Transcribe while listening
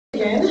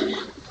again.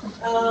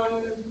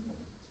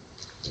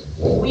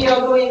 We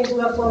are going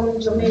to are from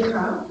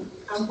Jamaica.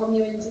 I'm from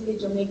UNTP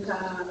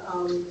Jamaica,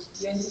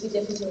 UNTP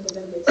Deputy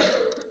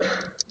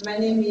Representative. My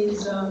name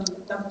is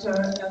Dr.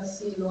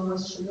 Elsie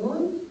Lomas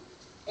Shanoon,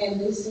 and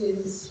this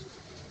is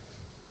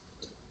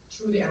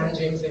Truly Anne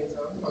James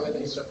Linton from the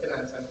Ministry of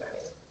Finance and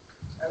Planning.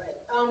 all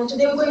right.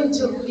 Today we're going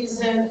to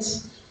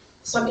present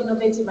some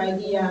innovative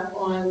idea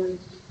on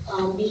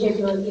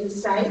behavioral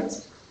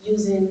insight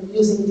using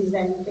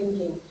design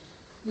thinking.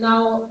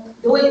 Now,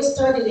 the way it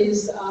started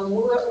is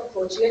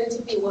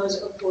UNTP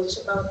was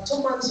approached about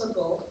 2 months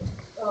ago,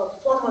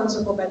 4 months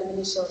ago by the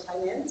Ministry of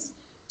Finance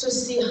to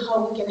see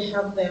how we can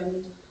help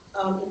them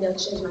in their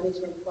change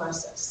management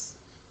process.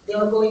 They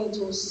are going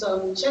through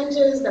some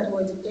changes that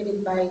were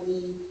dictated by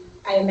the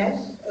IMF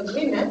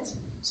agreement,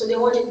 so they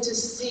wanted to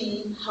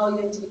see how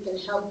UNTP can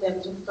help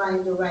them to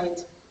find the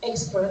right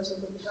experts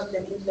who could help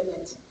them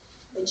implement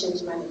the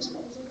change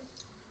management.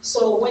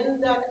 So when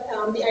that,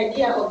 the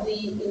idea of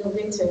the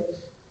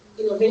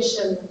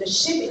innovation, the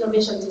SHIFT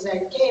innovation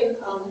design came,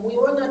 we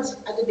were not,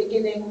 at the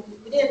beginning,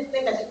 we didn't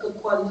think that it could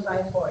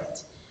qualify for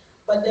it.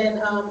 But then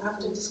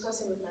after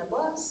discussing with my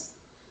boss,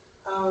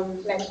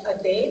 like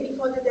a day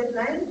before the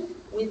deadline,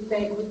 we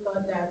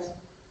thought that,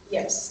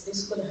 yes,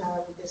 this could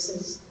have, it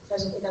has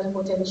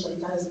potential,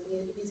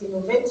 it is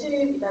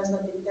innovative, it has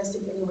not been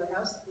tested anywhere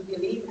else, we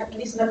believe, at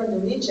least not in the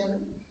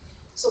region.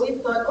 So we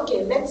thought,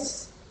 okay,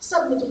 let's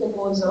submit a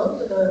proposal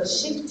to the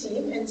SHIFT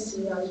team and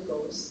see how it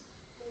goes.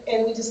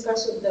 And we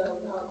discussed with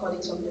our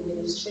colleagues from the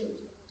ministry,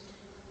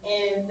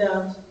 and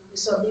we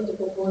submitted the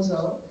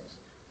proposal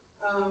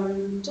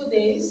 2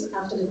 days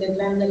after the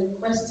deadline. They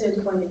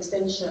requested for an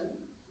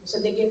extension, so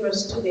they gave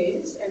us 2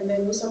 days, and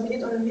then we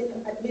submitted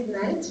at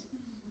midnight.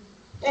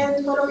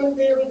 And following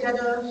day, we got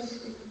an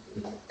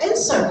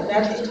answer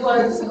that it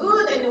was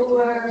good and we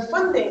were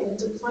funding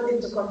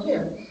to come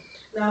here.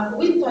 Now,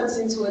 we thought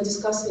since we were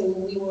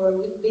discussing,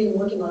 we've been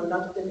working on a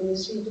lot of the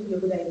ministry, it would be a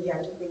good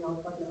idea to bring our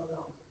partner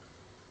along.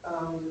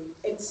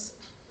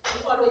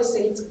 We always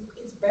say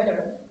it's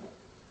better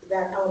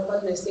that our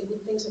partners say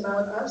good things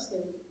about us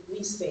than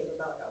we say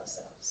about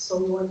ourselves. So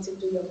we wanted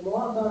to hear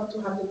more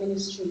to have the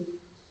ministry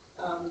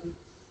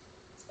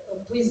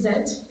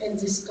present and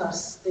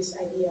discuss this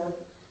idea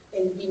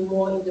and be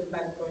more in the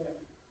back burner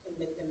and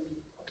let them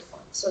be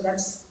upfront. So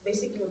that's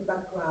basically a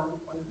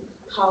background on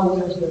how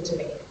we are here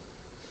today.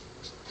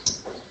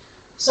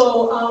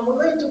 So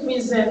we're going to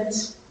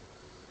present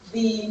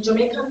the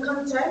Jamaican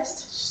context,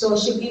 so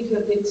she'll give you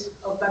a bit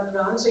of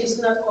background. So it's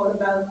not all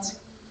about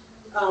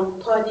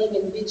partying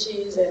and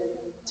beaches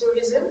and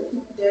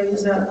tourism. There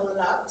is a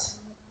lot,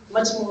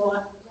 much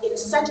more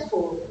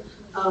insightful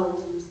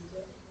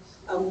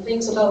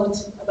things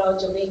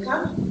about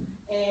Jamaica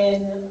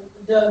and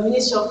the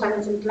Ministry of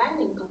Finance and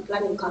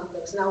Planning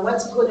complex. Now,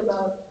 what's good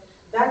about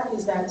that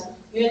is that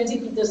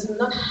UNDP does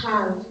not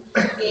have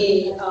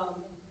a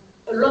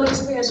long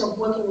experience of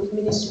working with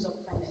ministries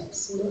of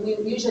finance. We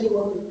usually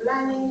work with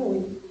planning,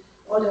 with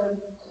other,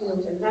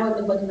 with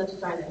environment, but not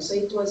finance. So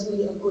it was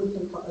really a good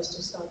thing for us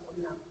to start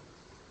from now.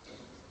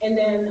 And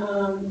then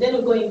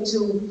we're going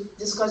to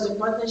discuss the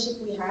partnership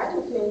we had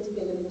with UNDP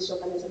and the Ministry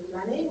of Finance and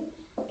Planning,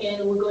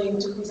 and we're going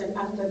to present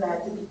after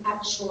that the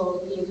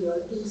actual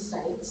behavioral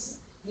insights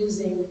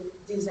using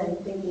design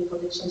thinking for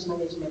the change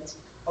management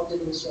of the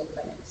Ministry of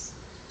Finance.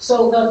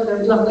 So without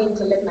further ado, I'm going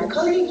to let my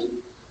colleague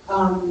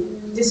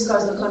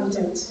discuss the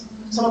content,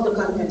 some of the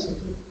content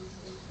with you.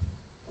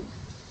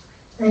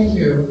 Thank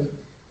you.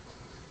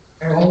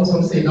 I almost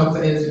want to say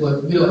Dr. Elsie,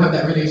 but we don't have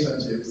that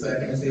relationship, so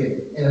I can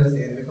say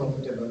Elsie and be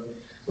comfortable.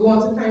 We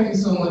want to thank you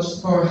so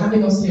much for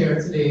having us here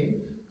today.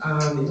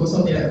 It was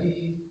something that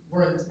we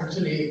weren't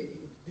actually,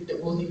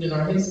 it wasn't in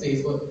our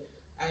headspace, but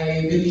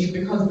I believe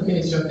because the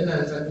Ministry of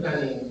Finance and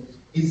Planning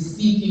is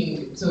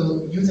seeking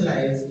to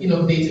utilize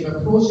innovative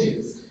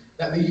approaches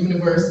that the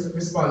universe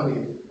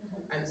responded.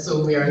 And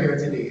so we are here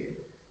today.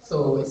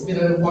 So it's been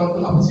a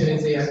wonderful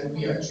opportunity, and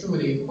we are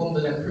truly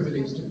humbled and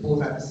privileged to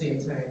both at the same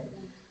time.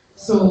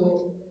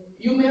 So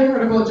you may have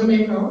heard about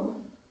Jamaica,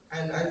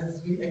 and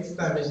as we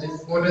established,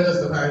 it's more than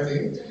just a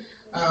party.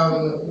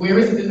 Where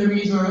is it in the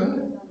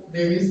region?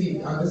 There you see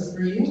it on the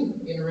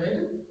screen in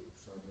red.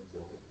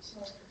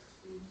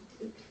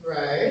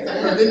 Right,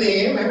 I heard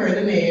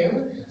the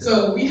name.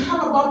 So we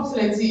have a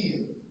bobsled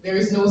team. There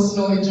is no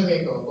snow in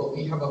Jamaica, but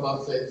we have a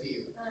bobsled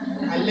team.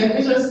 And let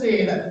me just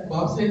say that the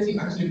bobsled team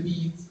actually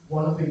beats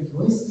one of the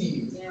US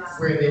teams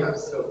where they have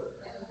snow.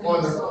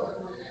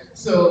 Wonderful.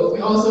 So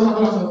we also have a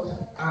lot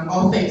of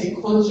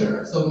authentic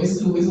culture. So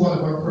Miss Lou is one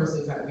of our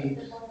persons that we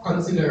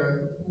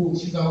consider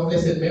she's our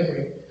blessed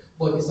memory,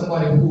 but it's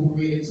somebody who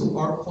really took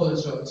our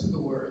culture to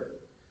the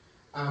world.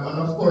 And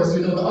of course,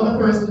 we know the other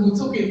person who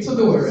took it to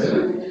the world,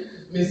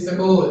 Mr.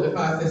 Gold, the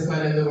fastest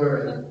man in the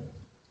world.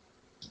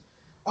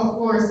 Of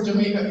course,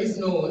 Jamaica is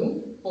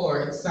known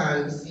for its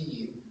sand,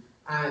 sea,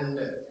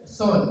 and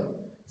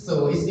sun.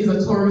 So it is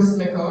a tourist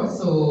mecca,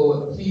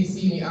 so please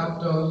see me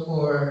after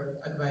for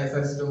advice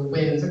as to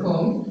when to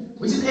come,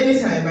 which is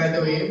anytime, by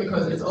the way,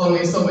 because it's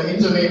always summer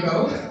in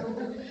Jamaica.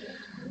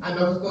 And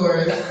of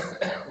course,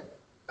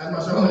 I'm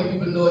not sure how many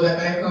people know that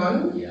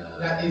icon. Yeah.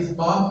 That is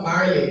Bob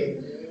Marley,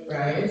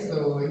 right?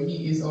 So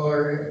he is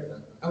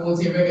our, I won't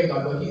say reggae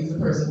god, but he's the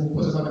person who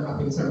put us on the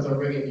map in terms of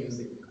reggae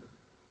music.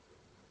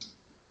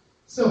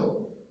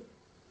 So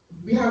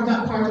we have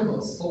that part of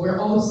us, but we're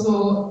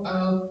also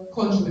a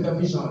country with a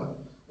vision.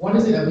 What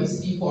is it that we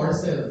see for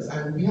ourselves?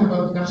 And we have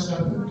a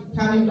national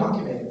planning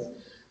document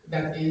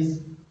that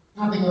is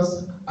having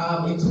us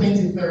in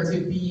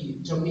 2030 be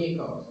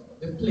Jamaica,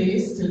 the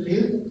place to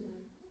live,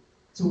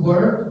 to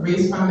work,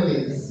 raise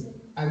families,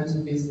 and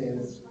do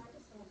business.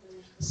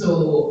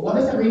 So what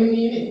does that really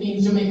mean? It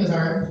means Jamaicans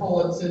are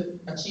empowered to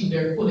achieve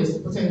their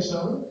fullest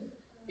potential.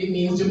 It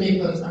means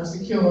Jamaicans are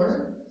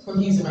secure,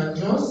 cohesive, and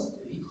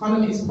just. The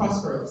economy is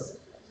prosperous,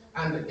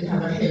 and it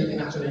has a healthy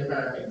natural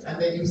environment.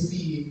 And then you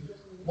see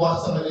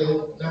what some of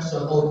the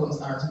national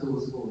outcomes are to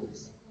those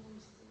goals.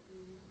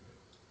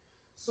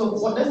 So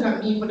what does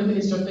that mean for the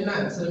Ministry of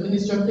Finance? So the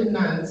Ministry of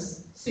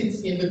Finance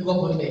sits in the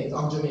government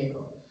of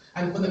Jamaica.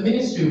 And for the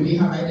ministry, we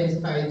have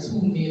identified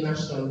two main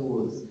national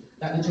goals: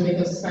 that the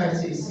Jamaican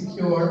society is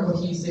secure,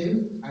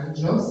 cohesive, and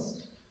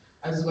just,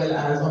 as well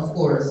as, of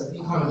course,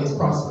 the economy is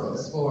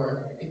prosperous,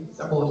 for it's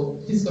about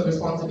fiscal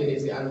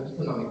responsibility and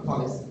economic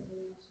policy.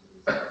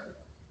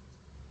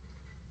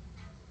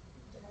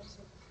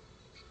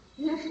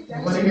 You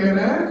want to hear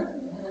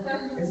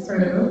that? Let's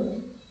turn it up.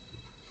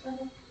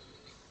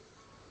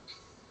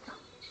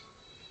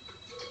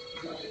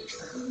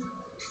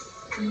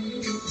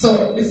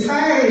 So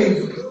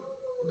besides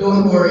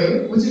Don't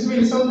Worry, which is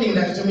really something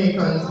that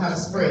Jamaicans have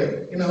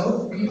spread, you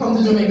know, we come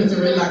to Jamaica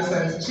to relax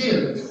and to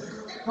chill.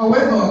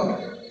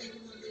 However,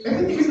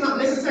 everything is not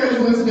necessarily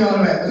going to be all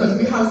right because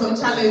we have some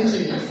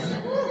challenges,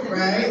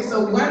 right?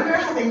 So when we're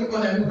having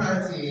fun and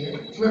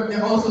partying,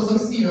 there are also some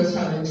serious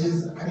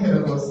challenges ahead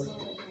of us.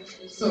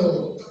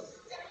 So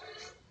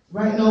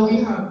right now we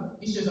have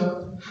issues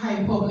of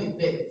high public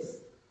debts.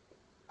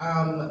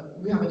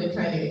 We have a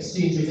declining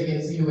exchange rate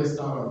against the US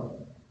dollar.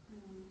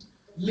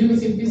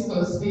 Limited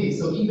fiscal space,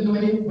 so even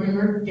when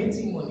we're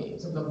getting money in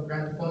terms of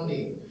grant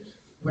funding,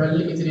 we're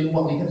limited in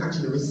what we can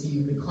actually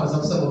receive because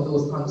of some of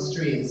those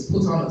constraints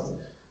put on us,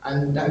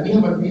 and that we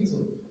have agreed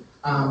to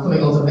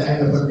coming out of the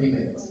IMF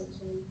agreement.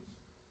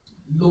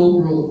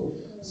 Low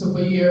growth. So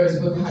for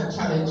years we've had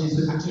challenges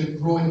with actually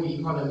growing the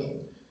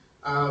economy,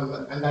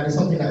 and that is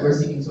something that we're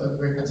seeking to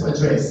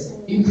address.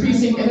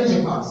 Increasing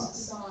energy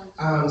costs.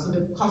 So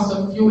the cost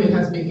of fuel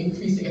has been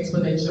increasing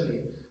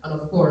exponentially,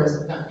 and of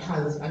course that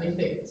has an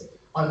effect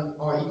on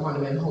our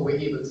economy and how we're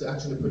able to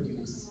actually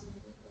produce.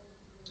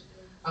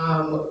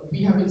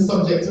 We have been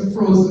subject to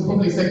frozen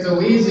public sector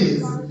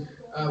wages.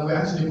 We're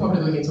actually probably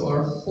going into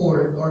our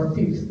fourth or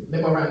fifth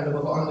memorandum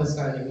of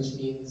understanding, which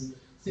means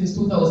since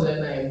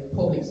 2009,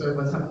 public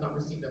servants have not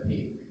received a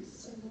pay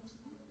increase.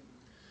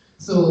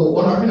 So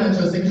what our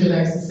financial secretary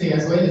likes to say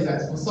as well is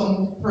that for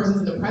some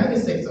persons in the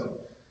private sector,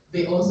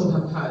 they also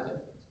have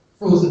had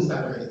frozen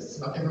salaries,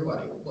 not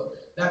everybody,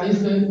 but that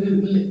is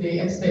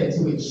the extent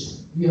to which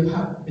we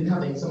have been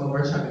having some of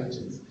our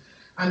challenges.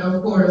 And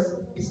of course,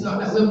 it's not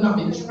that we've not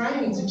been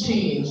trying to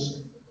change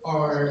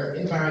our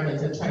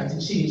environment and trying to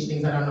change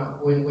things that are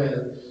not going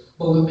well,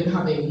 but we've been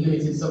having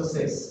limited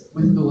success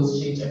with those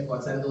change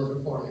efforts and those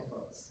reform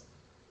efforts.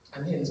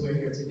 And hence we're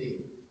here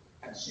today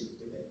at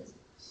Shift event.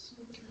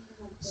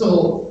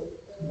 So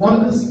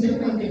one of the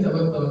significant things that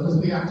we've done, because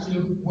we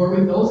actually were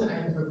without an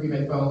IMF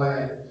agreement for a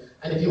while,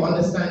 and if you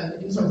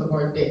understand in terms of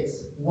our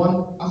debts,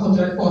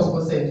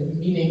 140%,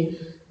 meaning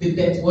the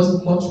debt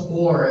was much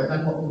more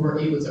than what we were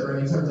able to earn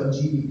in terms of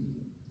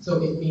GDP. So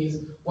it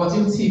means once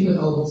you've taken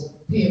out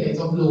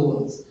payments of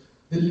loans,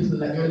 the little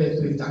that you're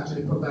left with to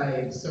actually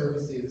provide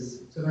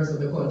services to the rest of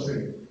the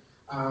country.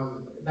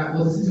 That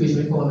was the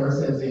situation we found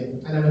ourselves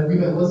in. And an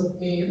agreement was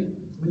made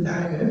with the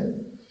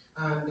IMF,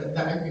 and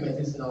that agreement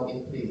is now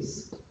in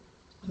place.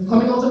 And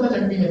coming out of that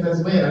agreement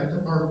as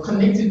well, or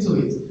connected to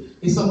it,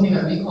 is something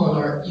that we call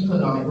our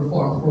economic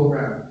reform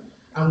program.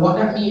 And what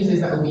that means is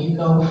that we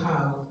now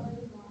have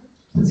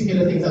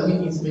particular things that we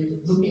need to be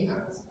looking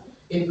at,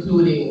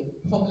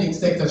 including public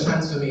sector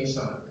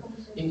transformation,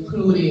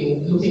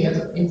 including looking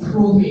at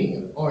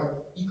improving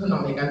our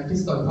economic and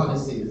fiscal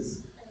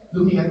policies,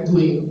 looking at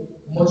doing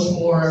much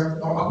more,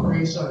 our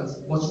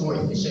operations much more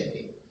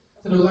efficiently.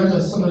 So those are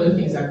just some of the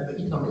things that the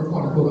economic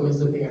reform program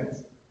is looking at.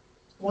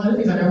 One of the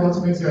things that I want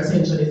to bring to your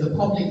attention is the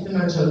Public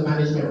Financial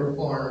Management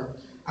Reform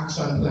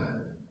Action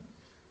Plan.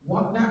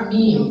 What that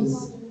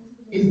means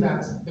is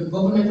that the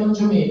government of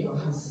Jamaica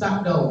has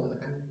sat down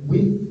and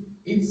with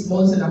its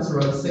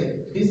multilateral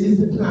said, this is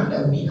the plan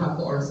that we have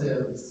for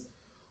ourselves.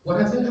 What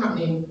has been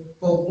happening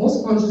for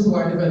most countries who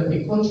are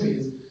developing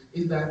countries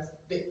is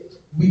that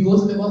we go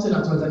to the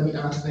multilaterals and we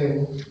ask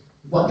them,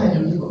 what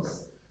can you give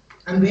us?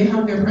 And they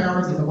have their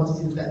priorities and what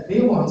it is that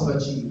they want to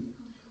achieve,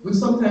 which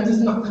sometimes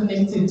is not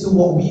connected to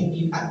what we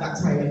need at that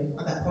time,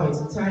 at that point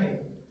in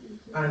time.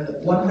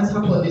 And what has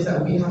happened is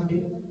that we have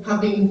been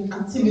having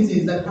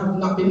activities that have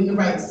not been in the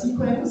right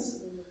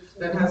sequence,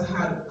 that has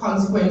had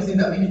consequences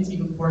that we didn't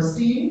even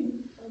foresee,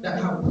 that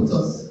have put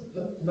us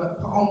not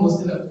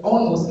almost in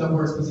a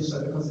worse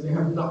position because they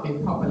have not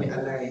been properly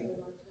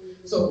aligned.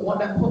 So what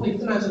that public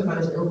financial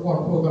management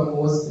reform program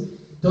was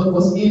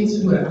aimed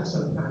to do, an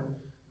action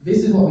plan.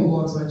 This is what we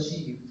want to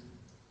achieve.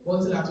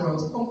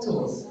 Multilaterals come to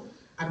us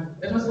and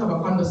let us have a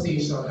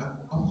conversation of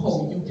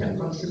how you can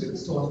contribute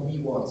to what we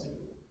want to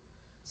do.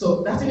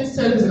 So that in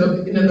itself is in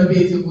an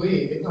innovative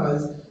way,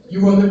 because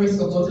you run the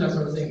risk of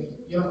multilaterals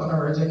saying, you're not on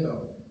our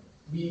agenda,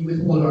 we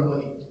withhold our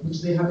money,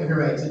 which they have every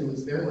right to do,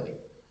 it's their money.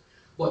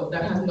 But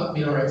that has not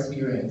been our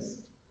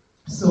experience.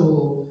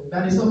 So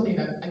that is something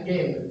that,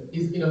 again,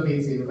 is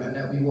innovative and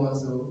that we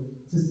want to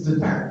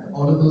thank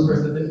all of those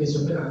persons in the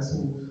Ministry of Finance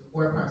who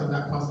were part of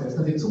that process,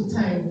 because it took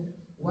time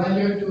while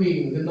you're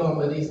doing the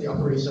normal day-to-day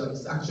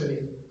operations to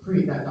actually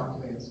create that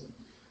document.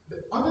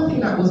 The other thing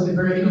that was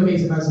very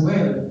innovative as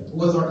well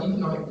was our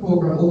Economic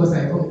Program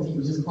Oversight Committee,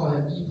 which is called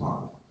an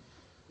EPOC.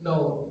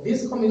 Now,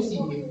 this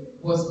committee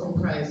was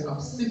comprised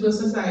of civil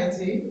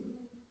society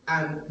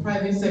and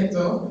private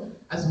sector,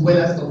 as well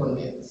as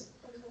government.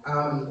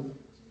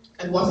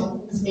 And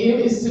what its aim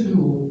is to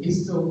do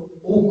is to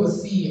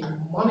oversee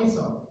and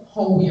monitor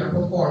how we are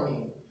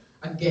performing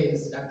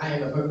against that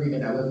IMF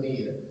agreement that was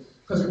made.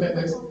 Because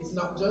remember, it's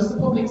not just the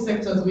public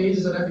sector's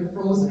wages that have been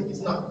frozen,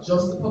 it's not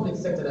just the public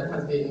sector that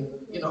has been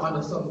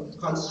under some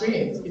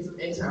constraints, it's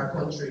the entire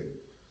country.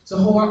 So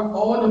how are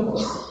all of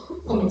us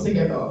coming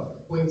together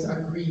going to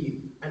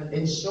agree and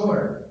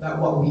ensure that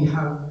what we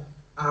have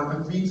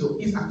agreed to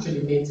is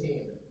actually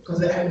maintained? Because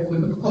the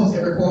IMF comes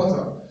every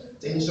quarter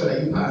to ensure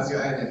that you pass your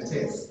IMF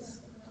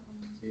tests.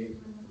 Okay.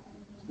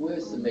 Who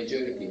is the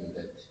majority in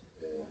that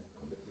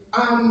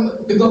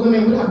committee? The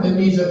government will have the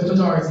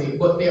majority,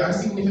 but there are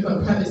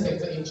significant private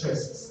sector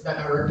interests that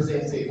are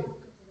represented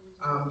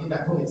in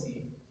that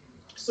committee.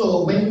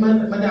 So when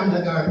Madame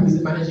Lagarde, who is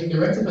the managing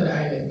director for the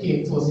IMF,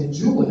 came to us in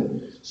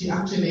June, she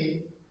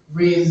actually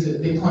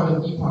raised the thought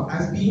of EPOC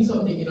as being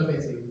something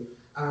innovative,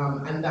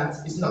 and that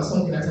it's not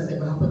something that has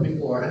ever happened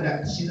before, and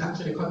that she's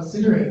actually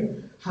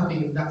considering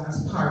having that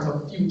as part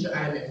of future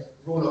IMF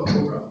roll-up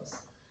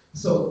programs.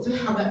 So to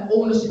have that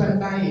ownership and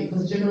buy-in,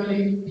 because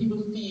generally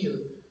people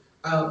feel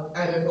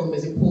IMF program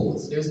is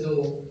imposed. There's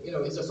no,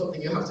 it's just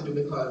something you have to do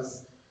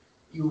because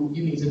you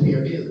need to pay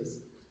your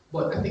bills.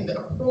 But I think the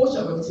approach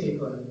that we've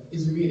taken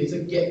is really to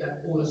get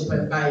that ownership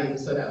and buy-in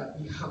so that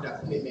we have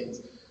that commitment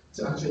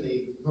to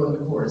actually run the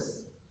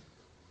course.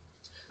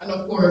 And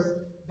of course,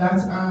 that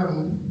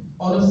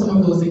all of some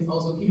of those things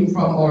also came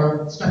from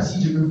our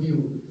strategic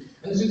review.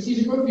 And the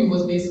strategic review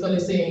was basically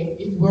saying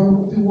if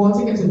we want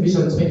to get to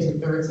Vision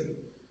 2030,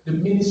 the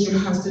ministry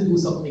has to do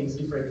some things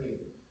differently.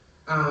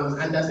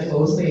 And as I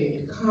was saying,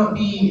 it can't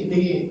be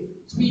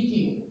the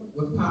tweaking,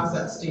 we're past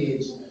that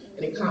stage,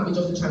 and it can't be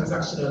just the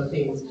transactional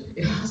things.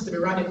 It has to be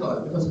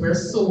radical because we're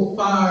so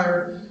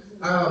far,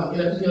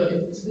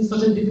 it's in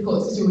such a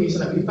difficult situation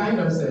that we find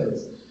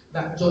ourselves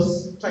that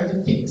just trying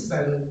to fix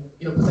and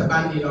put a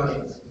band-aid on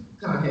it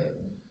can't help.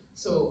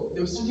 So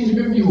the strategic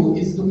review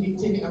is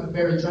taking a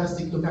very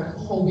drastic look at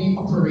how we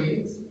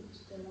operate,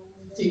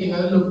 taking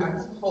a look at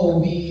how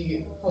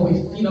we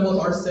feel about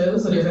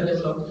ourselves. So there's a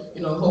level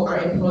of how our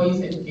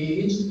employees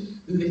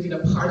engaged. Do they feel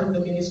a part of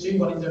the ministry?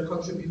 What is their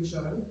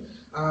contribution?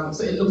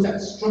 So it looks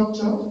at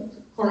structure.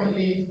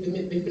 Currently,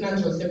 the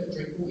financial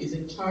secretary, who is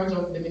in charge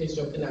of the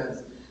Ministry of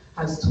Finance,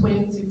 has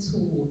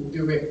 22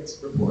 direct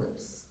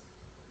reports.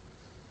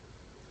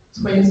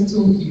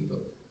 22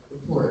 people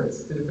report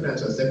to the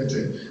financial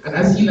secretary. And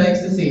as he likes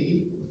to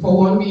say, for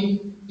 1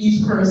 week,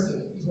 each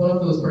person, each one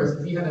of those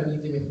persons, he had a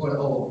meeting with for an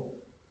hour.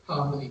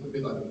 Half the week would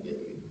be gone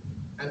immediately.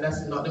 And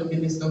that's not the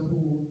minister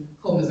who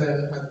comes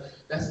and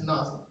that's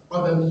not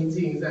other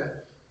meetings.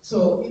 And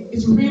so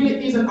it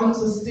really is an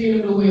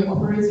unsustainable way of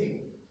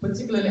operating,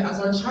 particularly as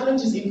our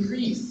challenges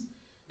increase.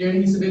 There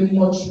needs to be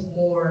much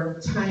more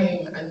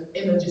time and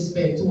energy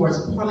spent towards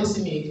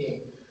policy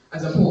making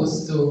as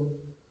opposed to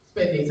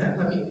spending time.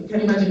 I mean,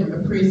 can you imagine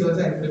appraisal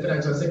time for the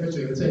financial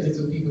secretary with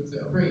 22 people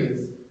to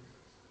appraise?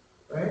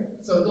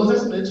 Right? So those are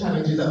some of the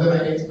challenges that we've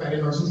identified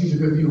in our strategic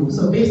review.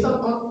 So based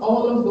on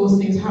all of those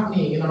things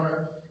happening in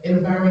our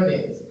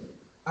environment,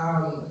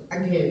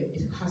 again,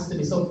 it has to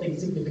be something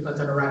significant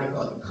and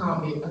radical. It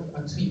can't be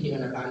a tweaking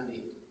and a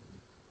band-aid.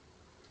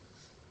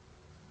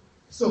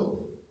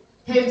 So,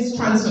 hence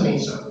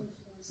transformation.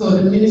 So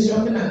the Ministry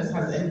of Finance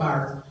has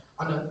embarked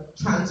on a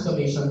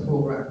transformation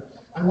program.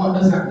 And what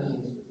does that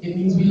mean? It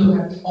means we look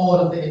at all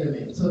of the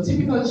elements. So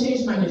typical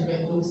change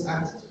management looks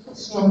at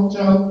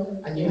structure,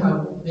 and you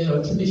have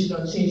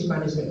traditional change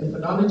management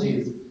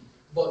methodologies,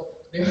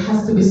 but there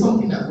has to be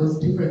something that was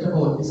different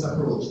about this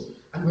approach,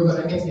 and we're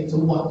going to get into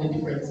what the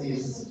difference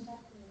is.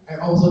 I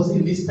also say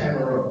this time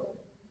around,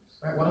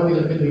 right? What are we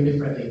going to be doing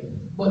differently?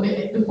 But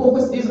the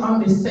focus is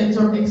on the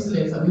center of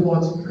excellence that we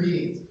want to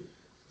create.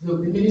 So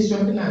the Ministry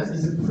of Finance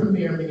is the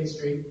premier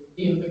ministry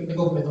in the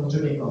government of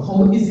Jamaica.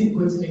 How is it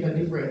going to make a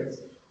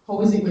difference?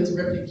 How is it going to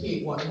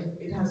replicate what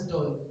it has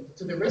done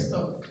to the rest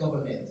of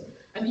government?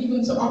 And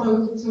even to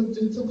other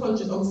to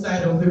countries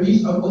outside of the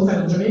region,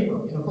 outside of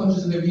Jamaica,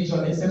 countries in the region,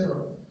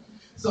 etc.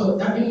 So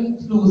that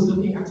includes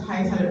looking at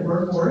high talent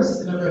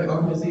workforce in a learning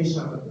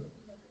organization.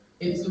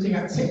 It's looking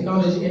at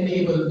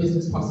technology-enabled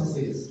business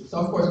processes. So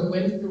of course we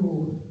went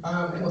through,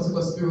 and also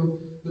goes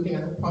through looking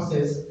at the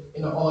process,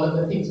 all of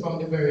the things from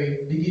the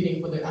very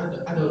beginning for the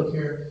adult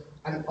care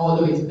and all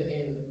the way to the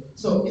end.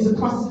 So is the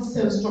process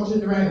itself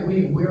structured the right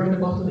way? Where are the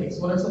bottlenecks?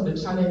 What are some of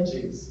the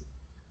challenges?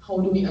 How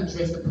do we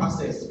address the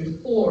process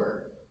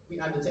before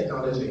we add the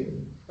technology?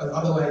 Because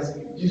otherwise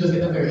you just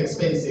get a very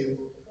expensive,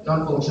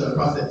 non-functional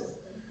process,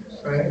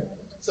 right?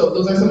 So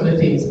those are some of the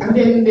things. And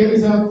then there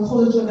is a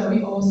culture that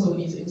we also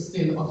need to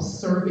instill of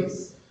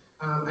service.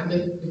 And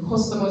the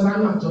customers are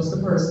not just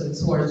the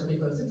persons who are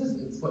Jamaican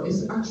citizens, but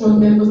it's actual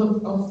members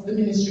of the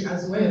ministry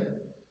as well.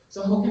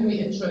 So how can we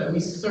ensure that we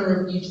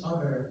serve each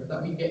other,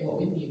 that we get what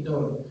we need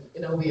done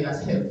in a way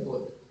that's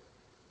helpful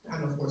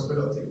and of course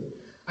productive?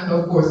 And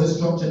of course the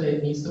structure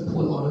then needs to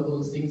pull all of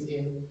those things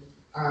in.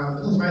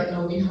 Because right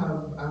now we have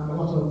a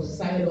lot of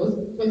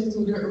silos,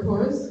 22 direct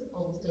reports,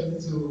 almost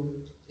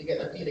 22, you get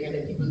that feeling, and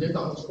then people, there's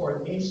not much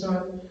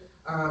coordination.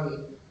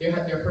 They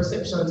had their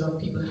perceptions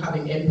of people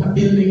having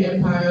building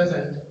empires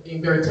and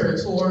being very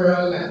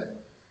territorial,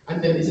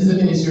 and then this is a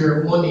ministry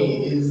where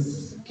money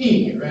is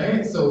king,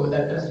 right? So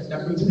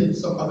that brings in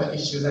some other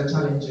issues and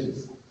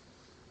challenges.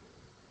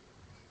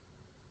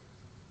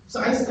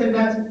 So I said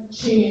that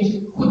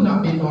change could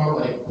not be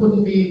normal. It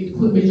couldn't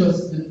be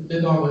just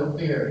the normal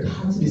fare. It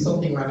had to be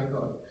something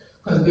radical.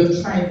 Because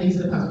we've tried things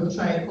in the past. We've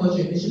tried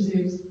culture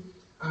initiatives.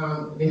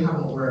 They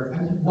haven't worked.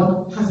 And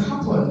what has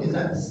happened is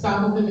that the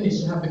staff of the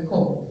ministry have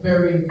become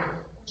very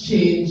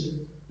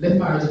change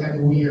lethargic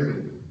and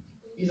weary.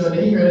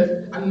 They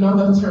hear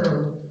another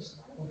term,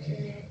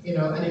 okay,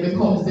 and it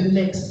becomes the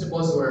next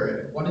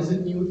buzzword. What is the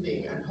new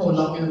thing, and how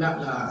long will that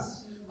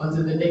last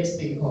until the next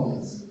thing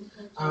comes?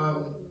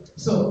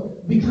 So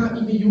we can't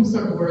even use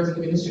certain words in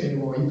the ministry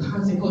anymore. You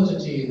can't say culture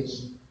change.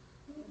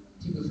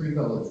 People freak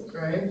out,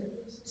 right?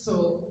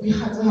 So we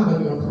had to have a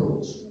new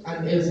approach,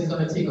 and Elsie is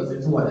going to take us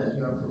into what that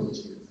new approach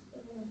is.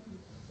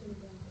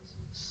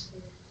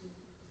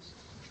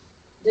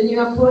 The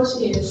new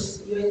approach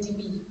is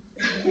UNDP.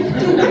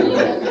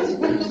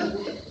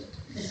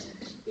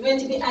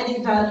 UNDP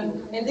adding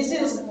value, and this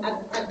is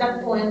at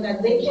that point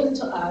that they came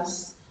to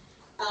us.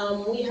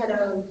 We had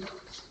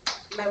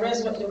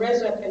the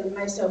res rep and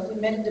myself, we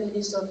met the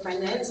Minister of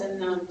Finance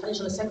and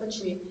Financial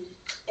Secretary,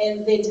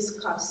 and they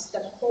discussed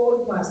that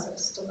whole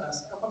process to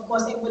us. Of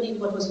course, everybody knew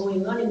what was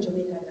going on in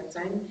Jamaica at that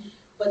time,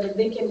 but then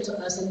they came to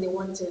us and they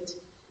wanted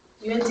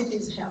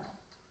UNDP's help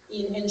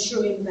in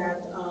ensuring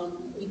that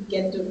we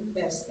get the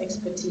best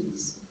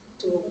expertise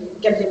to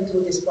get them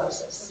through this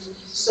process.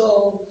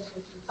 So,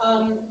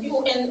 and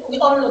we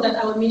all know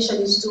that our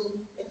mission is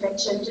to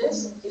effect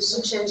changes, is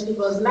to change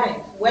people's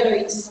life, whether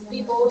it's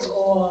people's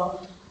or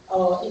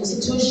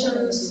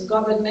institutions,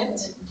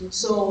 government.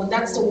 So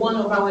that's one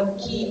of our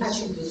key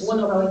attributes, one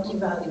of our key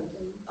values.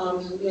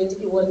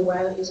 UNDP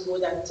worldwide is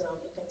good at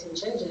effecting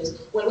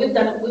changes. Well, we've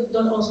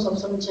done also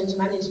some change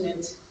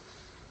management.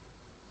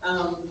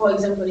 For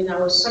example, in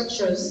our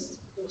structures,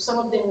 some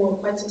of them were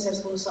quite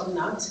successful, some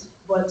not.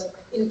 But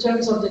in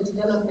terms of the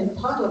development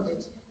part of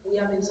it, we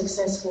have been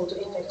successful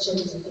to effect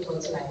changes in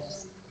people's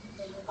lives.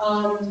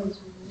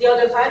 The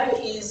other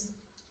value is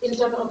in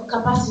terms of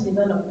capacity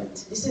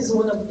development. This is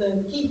one of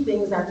the key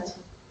things that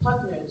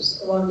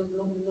partners around the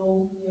globe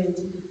know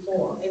UNDP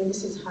for, and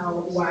this is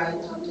why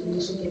the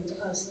ministry came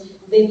to us.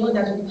 They know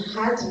that we've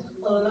had a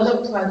lot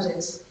of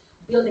projects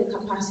building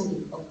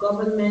capacity of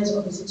governments,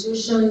 of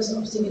institutions,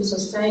 of civil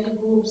society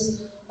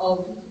groups,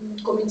 of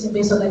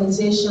community-based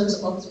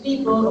organizations, of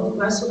people, of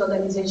grassroots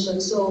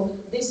organizations. So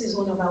this is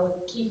one of our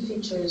key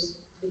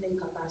features within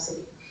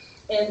capacity.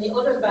 And the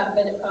other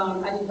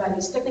added value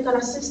is technical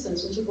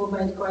assistance, which we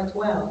provide quite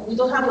well. We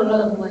don't have a lot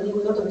of money,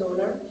 we're not a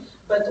donor,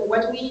 but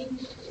what we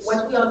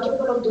are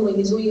capable of doing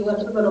is we are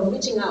capable of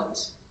reaching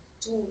out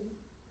to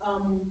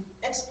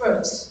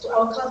experts, to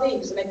our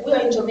colleagues. Like we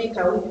are in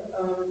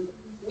Jamaica,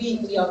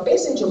 we are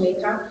based in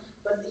Jamaica,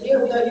 but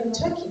here we are in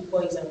Turkey,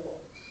 for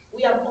example.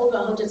 We have over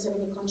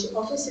 170 country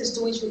offices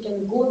to which we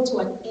can go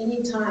to at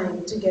any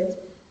time to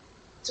get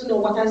to know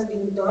what has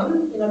been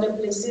done in other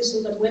places,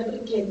 so that we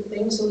replicate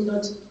things, so we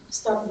don't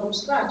start from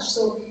scratch.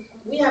 So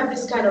we have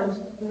this kind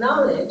of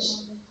knowledge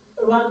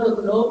around the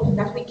globe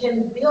that we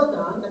can build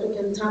on, that we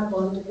can tap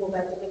on to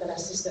provide technical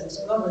assistance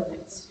to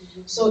governments.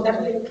 So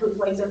that will include,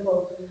 for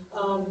example,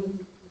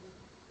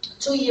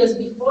 2 years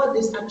before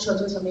this actual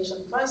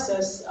transformation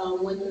process,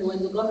 when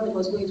the government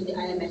was going to the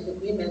IMF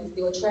agreement,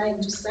 they were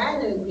trying to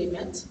sign an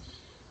agreement.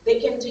 They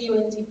came to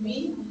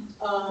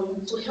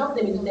UNDP to help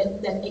them in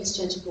that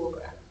exchange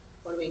program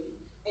already,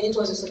 and it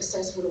was a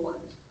successful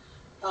one.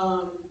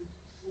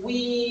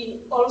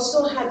 We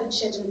also had a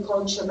change in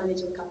culture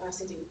management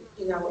capacity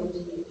in our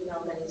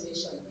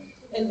organization.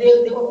 And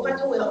they were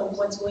quite aware of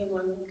what's going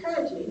on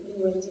currently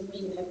in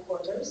UNDP in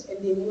headquarters,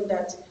 and they knew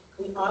that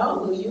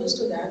we're used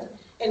to that.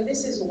 And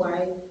this is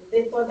why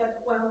they thought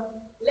that,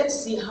 well, let's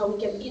see how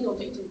we can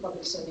innovate in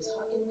public service.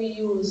 How can we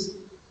use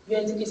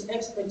UNDP's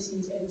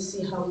expertise and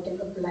see how we can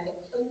apply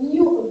a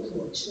new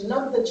approach,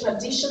 not the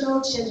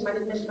traditional change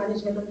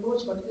management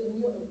approach, but a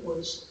new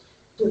approach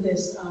to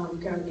this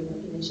current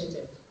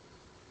initiative.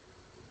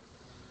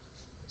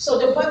 So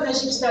the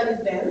partnership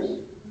started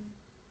then.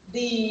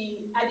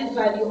 The added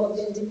value of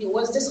the UNDP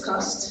was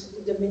discussed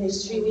with the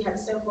ministry. We had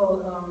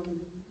several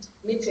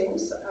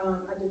meetings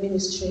at the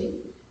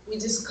ministry. We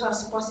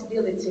discussed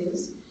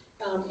possibilities,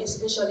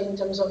 especially in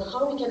terms of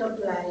how we can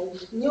apply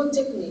new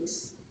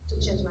techniques to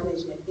change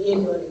management,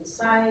 behavioral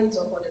insights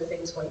or other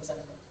things, for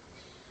example.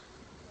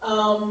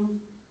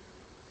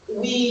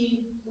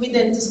 We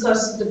then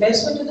discussed the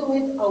best way to do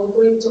it. Are we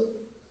going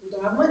to, we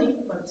don't have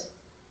money, but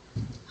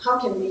how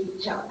can we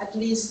help? At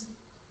least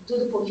do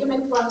the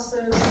procurement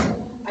process,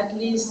 at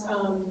least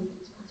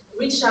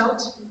reach out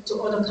to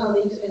other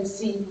colleagues and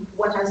see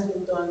what has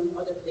been done in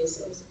other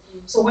places.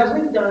 So what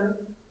we've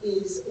done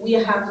is we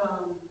have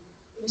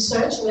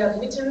researched, we have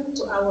written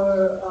to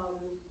our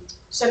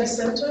service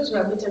centers, we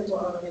have written to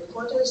our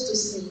headquarters to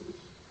see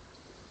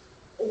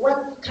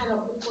what kind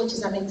of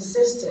approaches have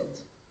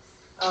existed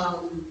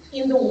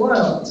in the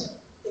world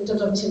in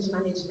terms of change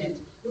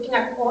management. Looking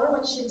at all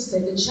what she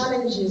said, the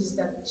challenges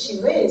that she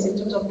raised in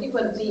terms of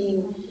people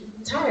being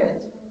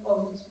tired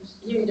of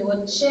hearing the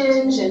word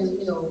change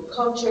and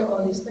culture,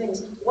 all these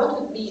things, what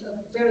would be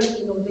a very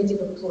innovative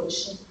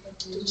approach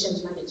to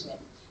change management?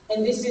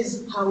 And this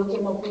is how we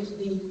came up with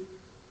the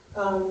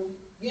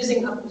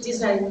using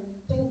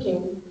design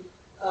thinking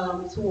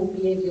through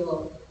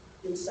behavioral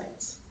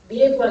insights.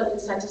 Behavioral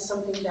insight is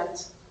something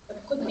that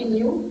could be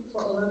new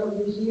for a lot of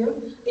you here.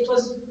 It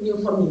was new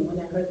for me when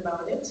I heard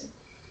about it.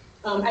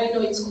 I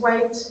know it's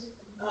quite,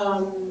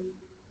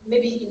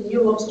 maybe in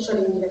Europe,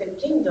 especially in the United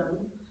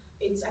Kingdom,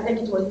 I think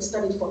it was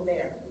studied from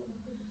there.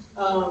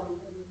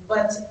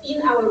 But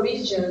in our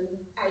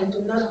region, I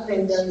do not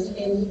think there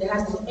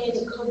has been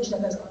any country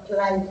that has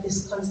applied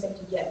this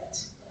concept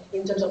yet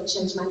in terms of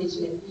change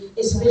management,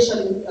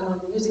 especially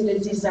using the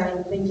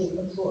design thinking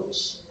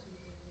approach.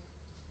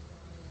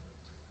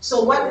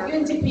 So what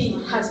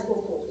UNDP has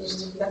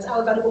proposed, that's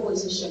our value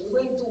proposition.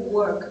 We're going to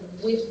work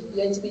with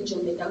UNDP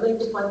Jamaica. We're going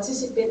to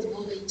participate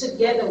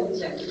together with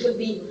them. It will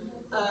be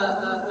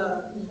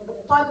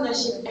a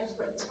partnership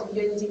effort of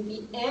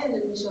UNDP and the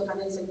Ministry of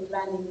Finance and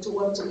Planning to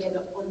work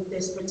together on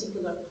this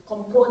particular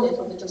component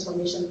of the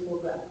transformation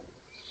program.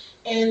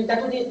 And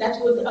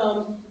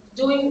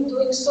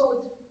doing so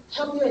would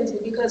help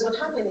UNDP, because what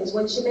happened is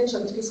when she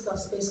mentioned fiscal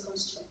space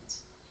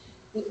constraint,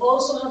 we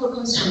also have a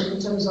constraint in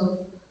terms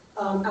of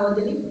our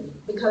delivery,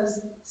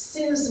 because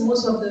since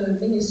most of the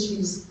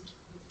ministries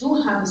do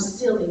have a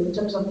ceiling in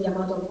terms of the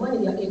amount of money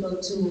they are able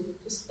to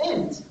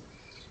spend.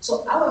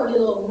 So our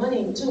little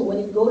money too, when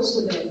it goes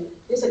to them,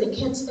 they say they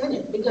can't spend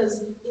it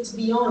because it's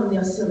beyond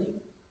their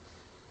ceiling.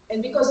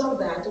 And because of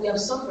that, we have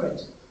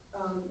suffered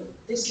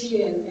this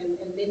year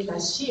and late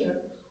last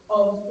year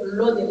of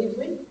low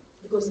delivery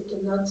because they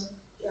cannot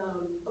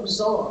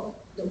absorb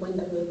the money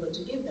that we're able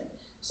to give them.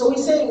 So we're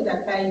saying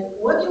that by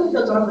working with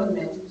the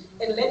government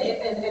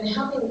and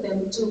helping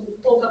them to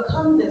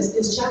overcome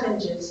these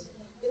challenges,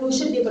 then we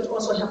should be able to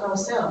also help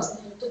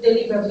ourselves to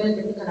deliver very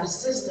technical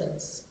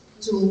assistance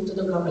to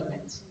the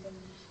government.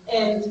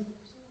 And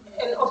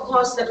of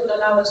course, that would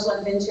allow us to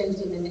advance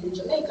in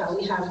Jamaica.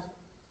 We have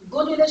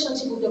good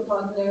relationship with the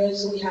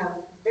partners, we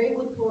have very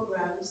good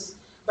programs,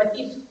 but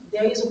if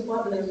there is a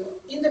problem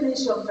in the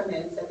Ministry of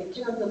Finance that they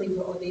cannot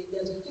deliver, or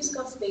there's a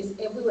fiscal space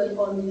everywhere in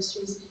all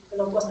ministries, then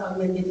of course our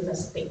mandate is at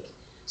stake.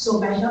 So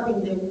by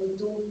helping them, we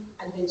do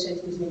advance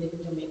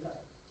in Jamaica.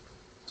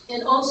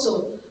 And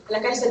also,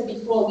 like I said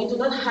before, we do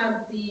not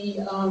have the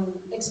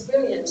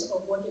experience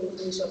of working with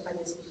the Ministry of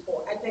Finance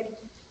before. I think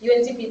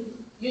UNDP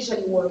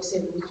usually works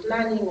with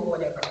planning or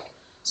whatever.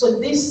 So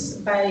this,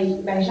 by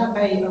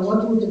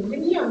working with the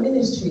premier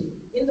ministry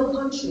in the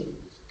country,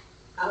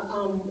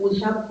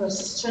 would help us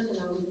strengthen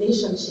our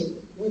relationship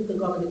with the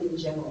government in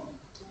general.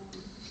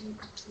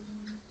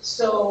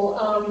 So,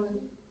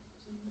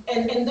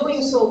 and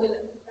doing so,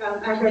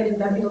 I heard in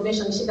that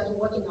innovation sheet that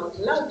working out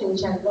loud thing,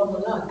 which I love a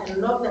lot. I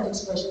love that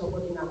expression of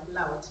working out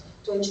loud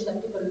to ensure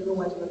that people know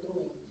what we're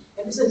doing.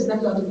 And this is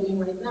exactly what we're doing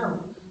right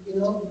now.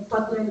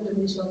 Partnering with the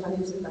Ministry of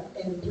Finance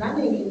and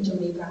Planning in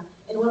Jamaica,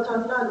 and work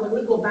out loud. When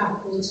we go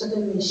back, we will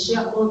certainly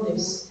share all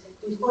this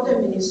with other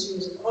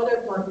ministries, with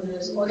other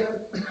partners,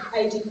 other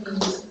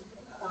IDPs,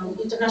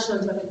 international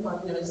development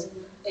partners,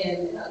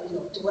 and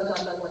to work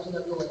out loud what we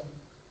are doing.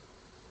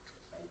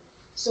 Right.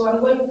 So I'm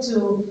going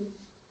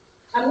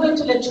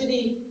to let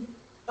Judy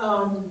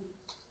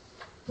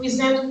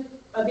present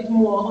a bit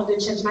more on the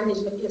change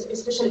management,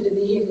 especially the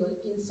behavioral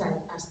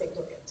insight aspect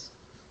of it.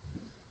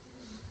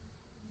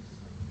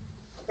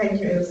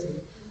 Thank you,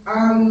 Elsie.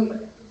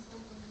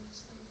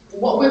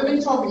 What we've been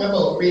talking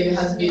about really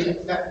has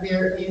been that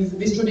there is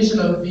this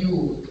traditional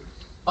view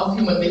of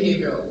human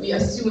behavior. We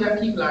assume that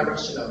people are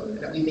rational,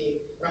 that we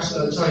make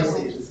rational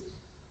choices.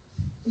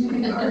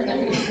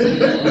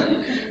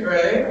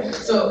 Right?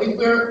 So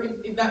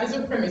if that is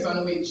a premise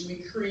on which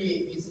we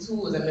create these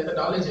tools and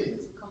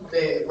methodologies,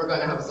 then we're going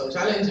to have some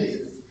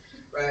challenges.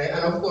 right? And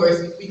of course,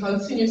 if we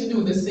continue to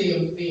do the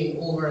same thing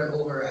over and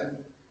over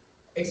and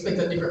expect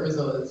a different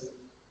results,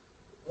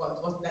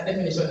 what's that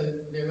definition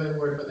is, there's no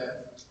word for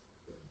that.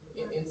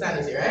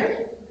 Insanity,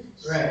 right?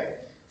 Right.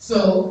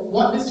 So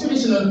what this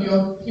traditional view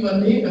of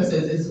human behavior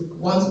says is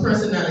one's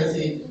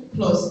personality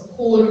plus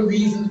whole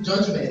reasoned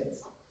judgment.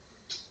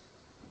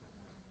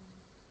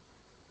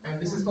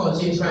 And this is called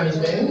change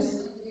management,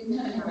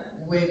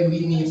 when we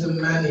need to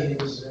manage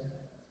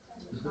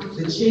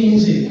the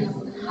changes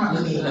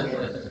happening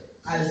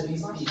as we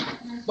speak.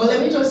 But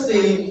let me just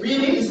say,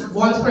 really, it's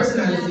one's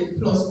personality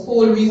plus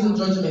whole reasoned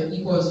judgment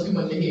equals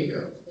human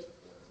behavior.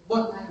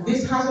 But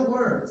this hasn't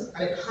worked,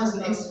 and it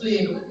hasn't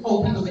explained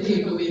how people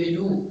behave the way they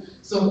do.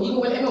 So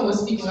even when Emma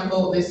was speaking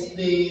about this,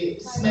 the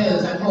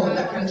smells and how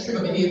that can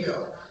trigger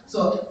behavior,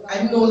 so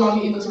I'm no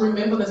longer able to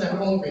remember that I'm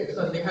hungry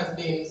because there has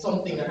been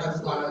something that has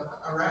gone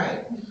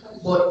awry.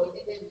 But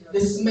the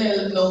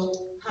smell now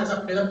has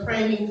there's a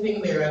priming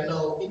thing there, and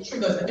now it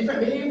triggers a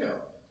different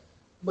behavior.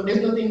 But there's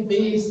nothing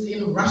based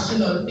in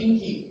rational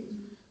thinking.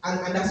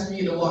 And that's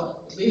really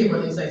what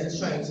behavioral insights is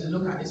trying to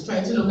look at. It's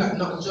trying to look at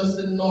not just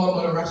the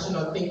normal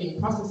rational thinking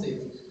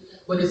processes,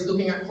 but it's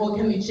looking at how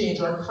can we change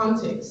our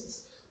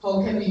contexts,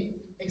 how can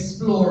we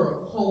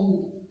explore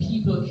how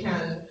people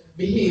can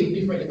behave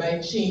differently by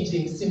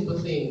changing simple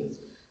things.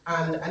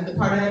 And the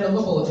part that I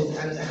love about it,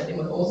 and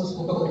Emma also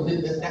spoke about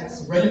it,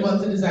 that's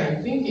relevant to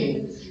design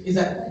thinking, is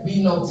that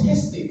we now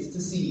test it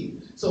to see.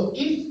 So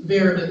if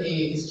variable A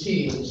is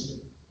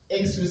changed,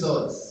 X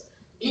results.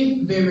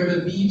 If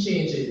variable B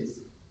changes,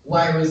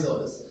 Y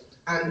results.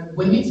 And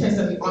when we test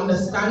and we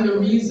understand the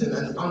reason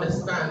and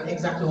understand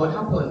exactly what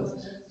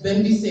happens,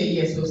 then we say,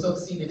 yes, we've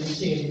succeeded in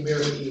changing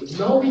variable A.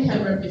 Now we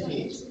can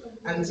replicate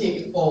and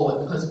take it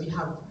forward because we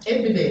have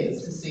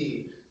evidence to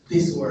say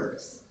this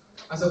works,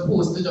 as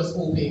opposed to just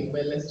hoping,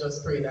 well, let's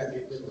just pray that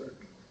it will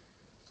work.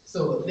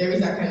 So there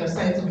is that kind of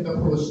scientific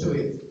approach to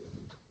it.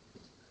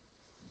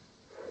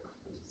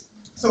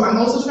 So I'm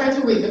also trying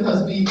to wait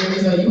because there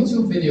is a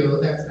YouTube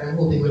video that I'm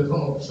hoping will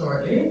come up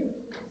shortly.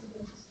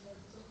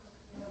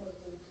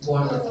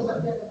 Wonderful.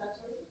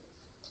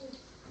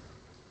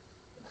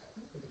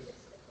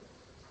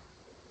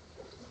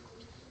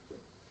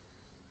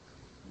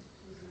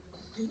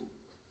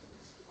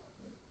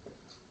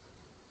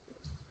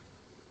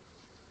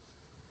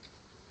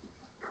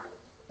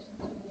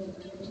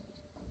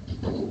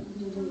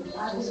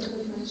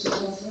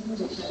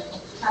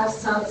 As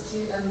sounds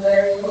cute and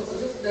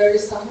very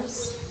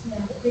summers.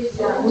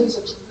 Yeah, which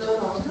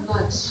no,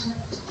 much.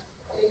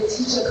 A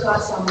teacher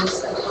class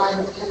almost at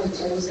Harvard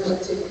Kennedy, I was going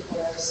to take it for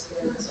our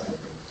experience.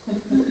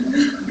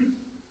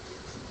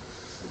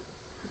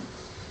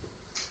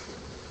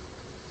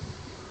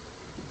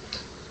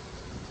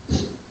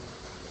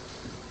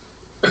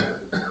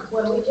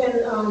 Well, we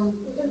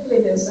can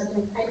play this. I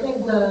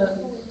think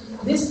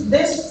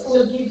this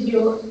will give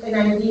you an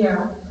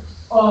idea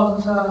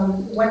of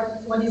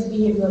what is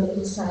behavioral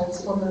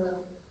insights from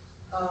a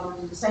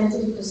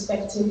scientific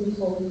perspective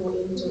before we go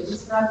into it.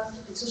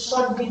 It's a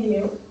short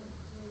video.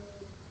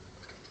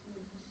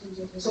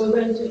 So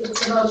we're going to,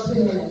 it's about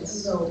 3 minutes.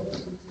 So.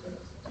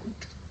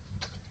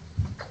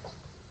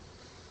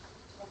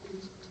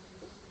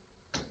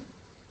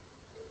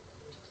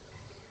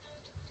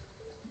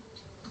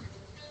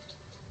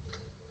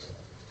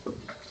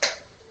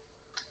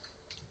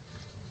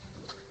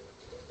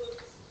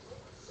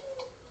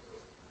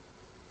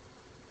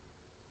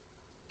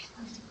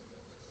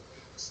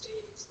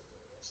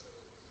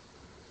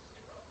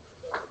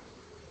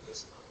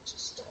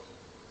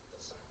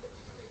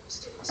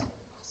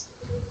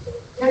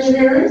 Can you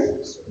hear it?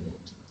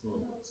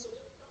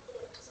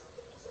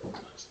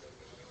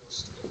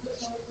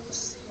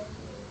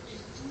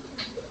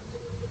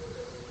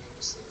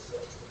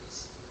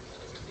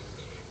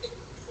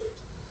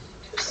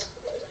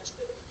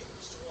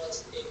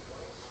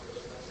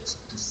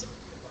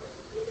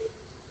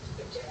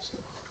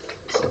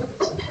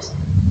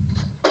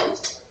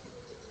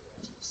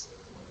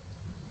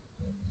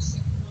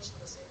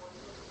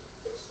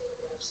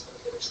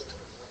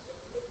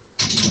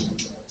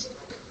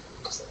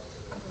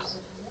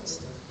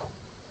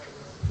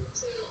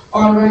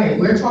 All right,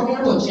 we're talking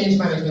about change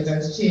management,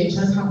 and change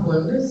has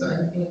happened, so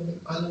I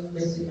think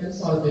unless we can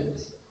solve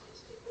it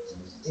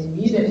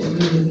immediately, we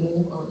will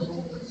move on.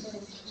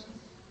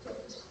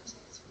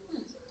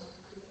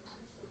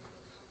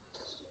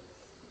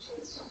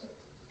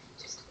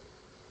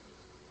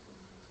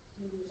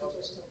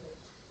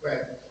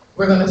 Right,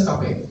 we're going to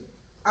stop it.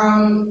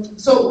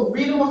 So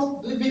really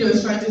what the video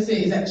is trying to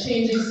say is that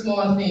changing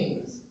small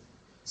things.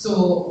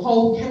 So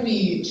how can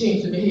we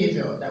change the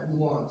behavior that we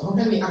want? How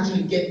can we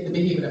actually get the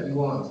behavior that we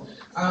want?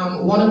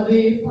 One of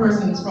the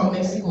persons from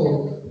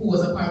Mexico who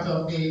was a part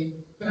of the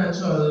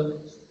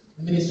financial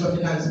Ministry of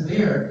Finance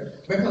there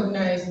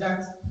recognized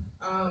that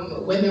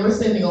when they were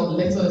sending out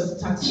letters to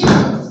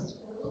taxpayers,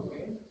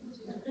 okay,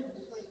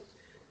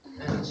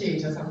 and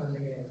change has happened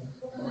again.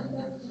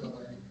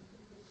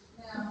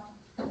 Now,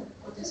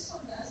 what this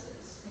one does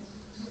is,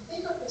 you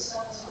think of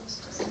yourself as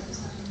almost at the same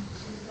time,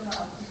 you fill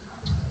out how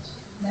much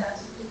that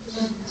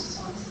influence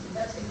on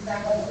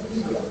That was the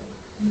video.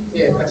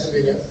 Yeah, that's the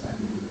video.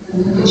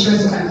 The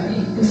insurance company.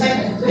 In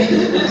fact,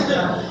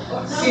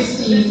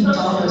 $50 per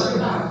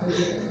car per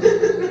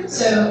year.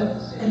 So,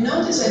 and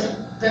notice that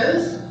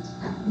both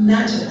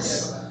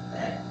nudges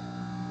that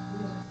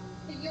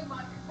Your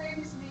microphone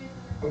is moving.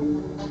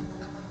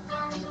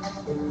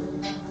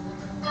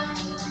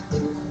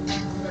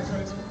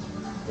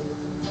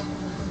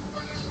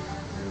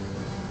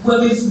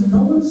 Well, we've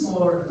known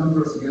for a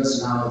number of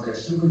years now that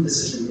human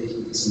decision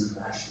making isn't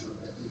rational,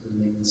 that people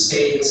make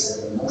mistakes,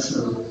 they're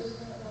emotional.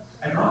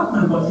 At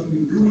Rockman, what we've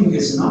been doing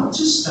is not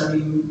just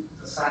studying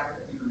the fact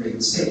that people make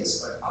mistakes,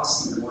 but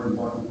asking the more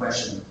important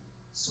question,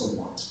 so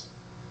what?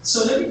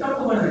 So let me talk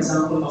about an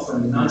example of a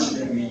nudge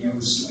that we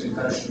use to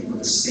encourage people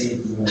to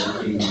save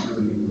more in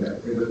rural India.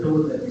 They were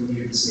told that they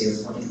needed to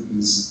save 40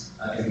 rupees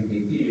every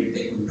day period,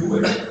 they could do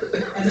it.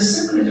 And the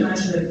simple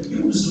intervention that we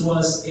used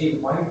was a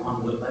white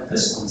envelope like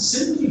this one.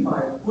 Simply by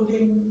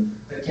putting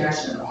the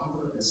cash in an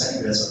envelope and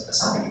setting it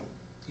aside,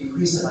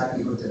 increased the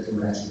likelihood that they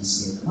would actually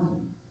save the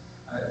money.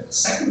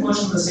 Second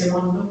version of the same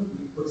envelope,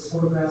 we put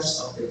photographs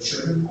of their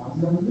children on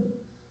the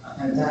envelope,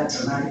 and that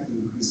dramatically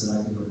increased the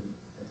likelihood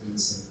that they would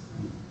save the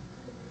money.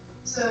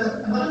 So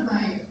one of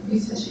my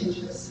research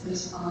interests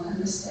is on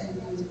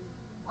understanding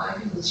why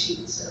people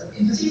cheat. So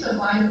in particular,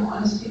 why do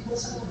honest people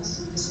sometimes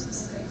do this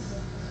mistakes,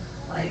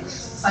 like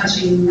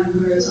fudging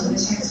numbers on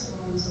their tax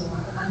forms or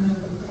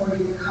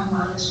under-reporting their car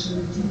mileage to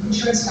the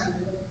insurance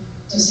company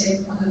to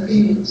save on the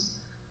premiums.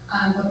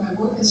 And what my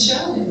work has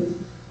shown is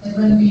that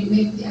when we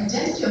make the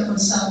identity of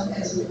oneself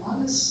as an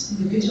honest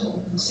individual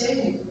who's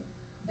saving,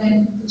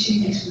 then the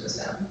cheating actually goes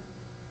down.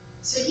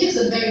 So here's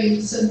a very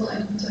simple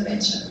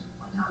intervention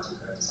on how to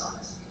curb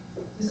dishonesty.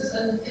 This is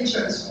an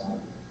insurance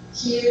form.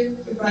 Here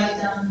you write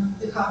down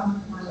the car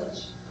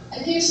mileage.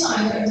 And here you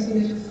sign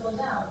everything that you've filled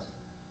out.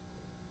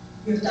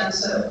 You've done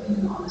so in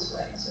an honest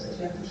way, so that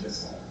you have the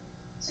truthful.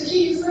 So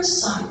here you first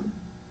sign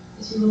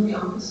that you will be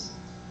honest.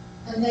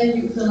 And then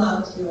you fill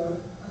out your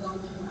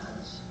long-term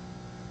mileage.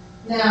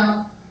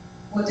 Now,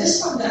 what this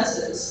form does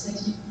is that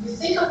you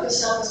think of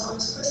yourself as an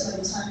honest person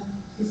every time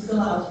you fill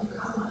out your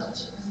car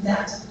mileage, and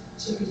that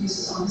to reduce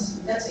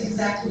dishonesty. That's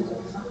exactly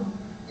what we found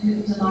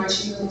in a large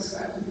field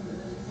experiment with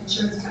an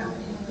insurance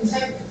company. In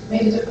fact, it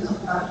made a difference of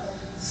about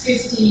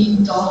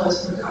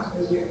 $50 per car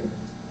per year.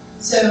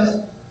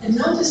 So, and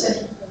notice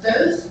that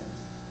both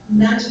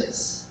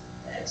nudges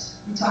that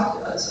we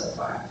talked about so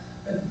far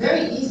are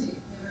very easy.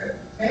 They were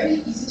very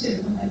easy to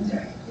implement.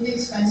 They're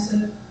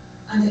inexpensive,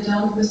 and they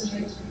don't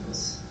restrict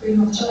people's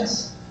freedom of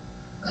choice.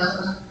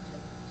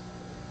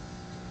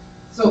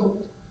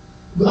 So,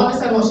 we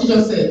understand what she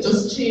just said.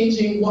 Just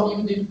changing what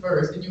you did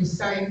first, did you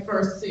sign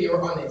first to say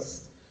you're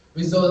honest,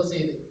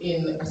 resulted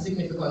in a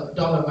significant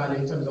dollar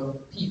value in terms of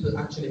people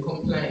actually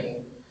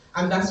complying.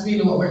 And that's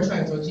really what we're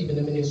trying to achieve in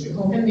the ministry.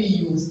 How can we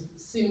use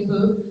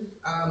simple,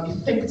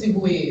 effective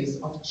ways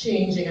of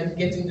changing and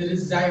getting the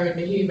desired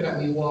behavior that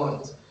we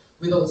want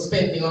without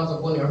spending a lot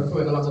of money or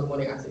throwing a lot of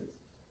money at it?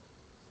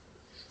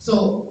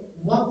 So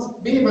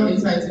what Behavioral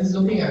Insights is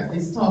looking at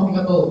is talking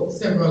about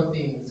several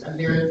things, and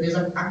there's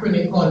an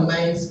acronym called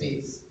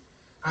MindSpace.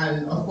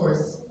 And of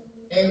course,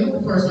 M,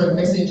 the first word,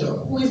 messenger.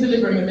 Who is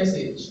delivering a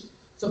message?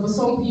 So for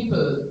some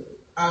people,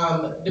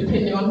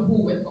 depending on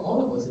who, and for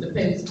all of us, it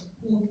depends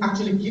who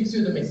actually gives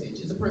you the message.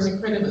 Is the person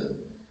credible?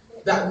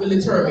 That will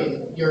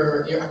determine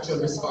your actual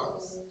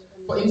response.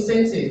 For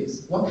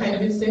incentives, what kind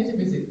of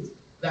incentive is it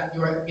that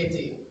you are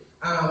getting?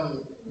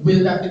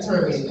 Will that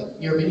determine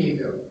your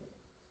behavior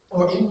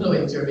or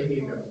influence your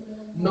behavior?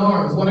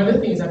 Norms, what are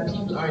the things that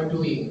people are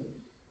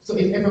doing? So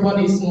if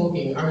everybody is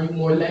smoking, are you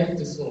more likely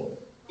to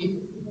smoke? If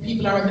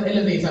people are at the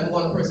elevator and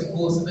one person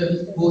goes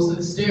to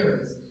the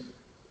stairs,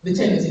 the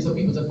tendency is for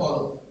people to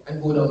follow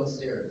and go down the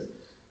stairs.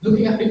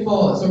 Looking at the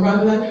fall, so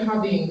rather than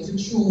having to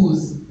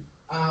choose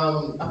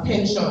a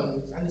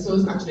pension, and this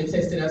was actually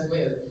tested as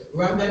well,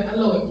 rather than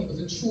allowing people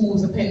to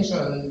choose a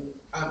pension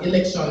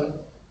election,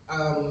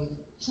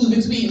 choose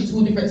between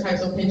two different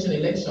types of pension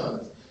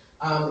elections,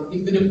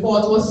 if the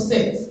default was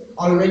set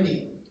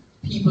already,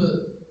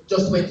 people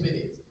just went with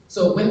it.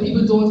 So when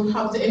people don't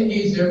have to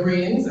engage their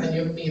brains and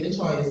you've made a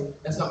choice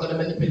that's not going to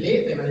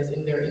manipulate them and is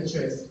in their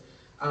interest,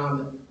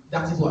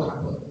 that is what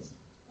happens.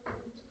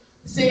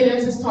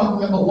 Salience is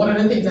talking about what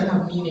are the things that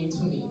have meaning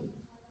to me.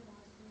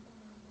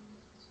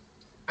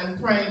 And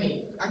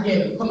primate,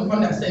 again, coming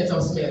from that sense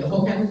of smell,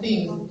 how can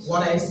things,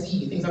 what I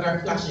see, things that are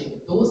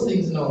flashing, those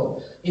things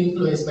now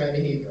influence my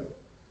behavior.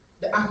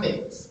 The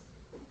affects.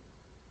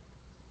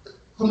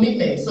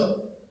 Commitment.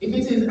 So if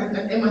it is, and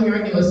Emma here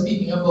again was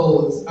speaking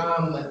about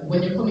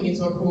when you're coming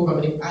into a program,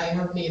 and if I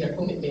have made a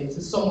commitment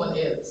to someone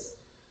else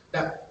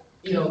that,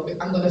 you know,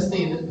 I'm going to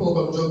stay in the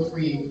program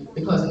drug-free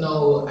because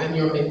now I'm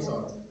your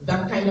mentor.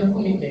 That kind of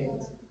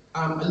commitment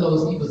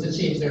allows people to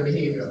change their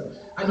behavior.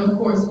 And of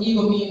course,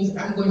 ego means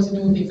I'm going to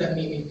do things that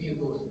make me feel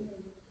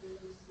good.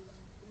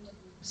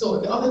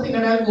 So the other thing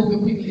that I'll go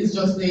through quickly is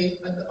just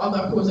the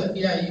other approach that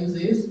AI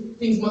uses.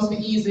 Things must be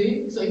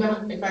easy. So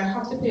if I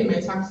have to pay my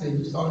taxes,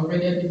 which is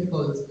already a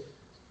difficult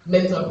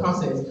mental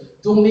process.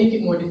 Don't make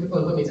it more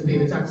difficult for me to pay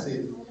the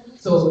taxes.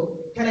 So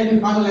can I do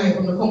it online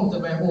from the comfort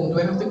of my home? Do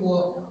I have to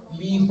go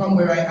leave from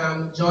where I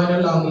am, join a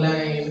long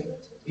line,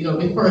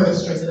 be further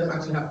stressed that I'm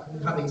actually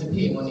having to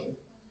pay money?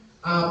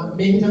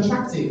 Make it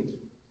attractive.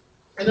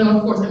 And then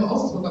of course, I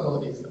also spoke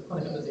about this,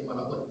 but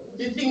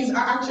the things are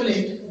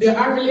actually, they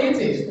are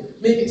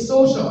related. Make it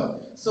social.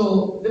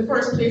 So the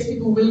first place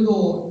people will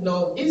go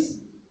now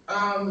is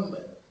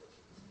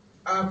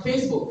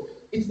Facebook.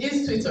 It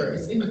is Twitter.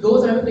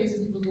 Those are the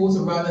places people go to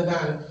rather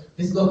than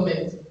this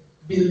government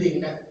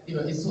building that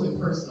is so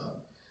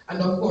impersonal.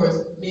 And of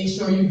course, make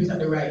sure you do it at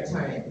the right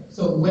time.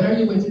 So when are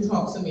you going to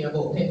talk to me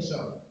about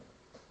pension?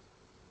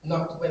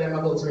 Not when I'm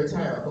about to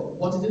retire, but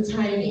what is the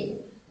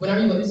timing? When are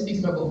you going to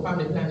speak to me about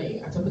family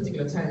planning at a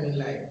particular time in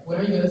life? When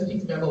are you going to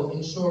speak to me about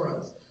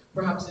insurance?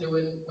 Perhaps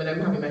when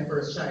I'm having my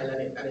first child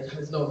and it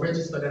has now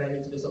registered that I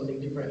need to do something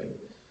differently.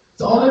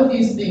 So all of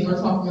these things we're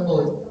talking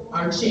about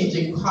are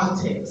changing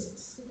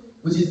contexts,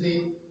 which is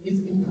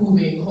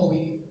improving how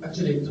we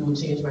actually do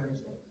change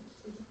management.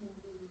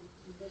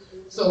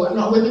 So I'm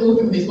not going to go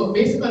through this, but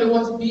basically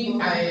what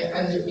BI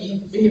and the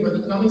behavioral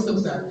economics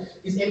looks at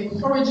is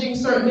encouraging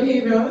certain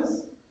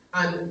behaviors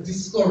and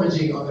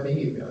discouraging other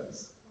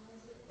behaviors.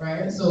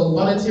 Right? So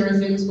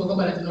volunteerism, we spoke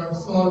about it in our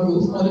small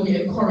groups. How do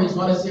we encourage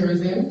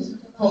volunteerism?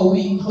 How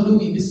do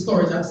we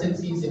discourage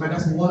absenteeism? And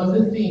that's one of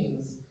the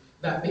things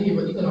that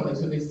behavioral economics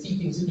will be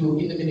seeking to do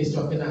in the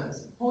Ministry of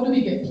Finance. How do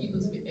we get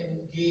people to be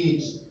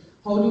engaged?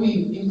 How do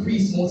we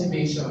increase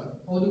motivation?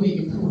 How do we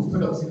improve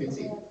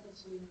productivity?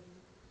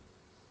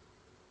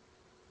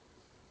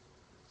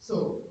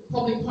 So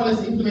public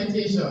policy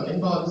implementation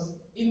involves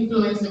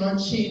influencing or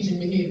changing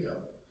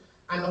behavior.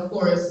 And of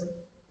course,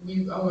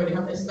 we already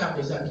have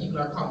established that people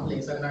are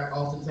complex and are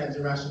oftentimes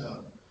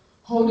irrational.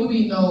 How do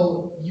we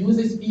now use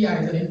this BI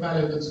as an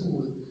invaluable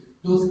tool?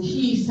 Those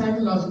key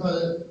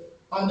psychological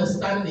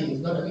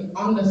understandings, now that we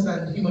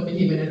understand human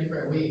behavior in a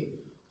different way,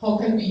 how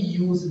can we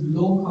use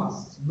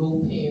low-cost,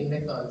 low-pain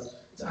methods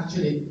to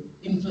actually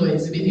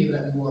influence the behavior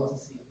that we want to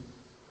see?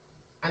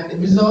 And the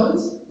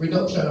results,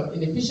 reduction of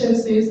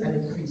inefficiencies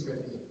and increased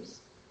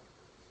revenues.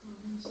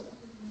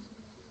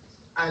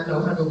 And now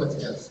hand over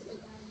to Elsie.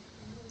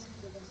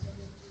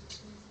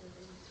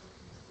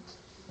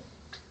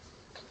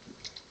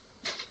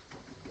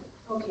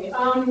 Okay.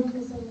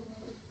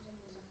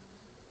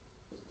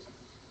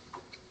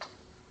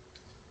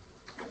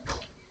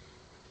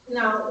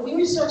 Now, we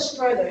researched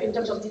further in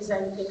terms of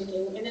design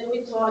thinking, and then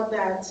we thought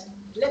that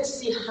let's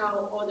see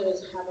how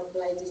others have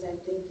applied design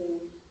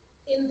thinking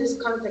in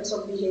this context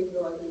of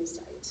behavioral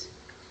insight.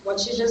 What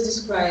she just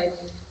described,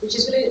 which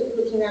is really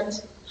looking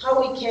at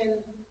how we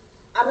can,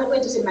 I'm not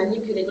going to say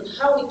manipulate, but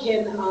how we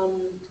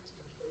can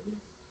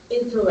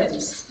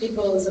influence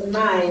people's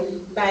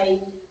mind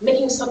by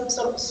making some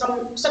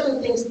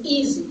certain things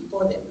easy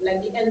for them,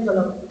 like the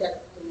envelope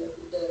that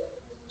the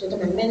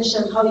gentleman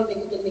mentioned, how you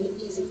can make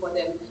it easy for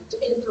them to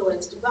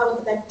influence, to go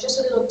that just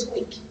a little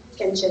tweak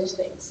can change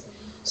things.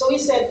 So we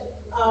said,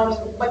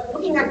 but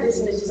looking at this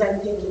in a design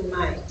thinking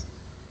mind,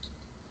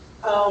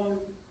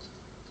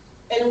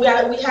 and we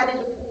had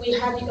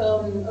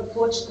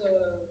approached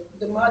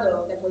the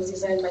model that was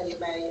designed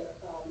by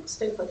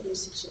Stanford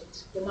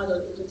Institute, the model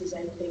into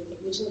design thinking,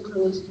 which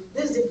includes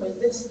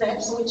these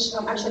steps, which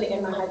actually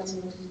Emma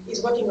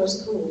is working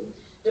us through.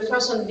 The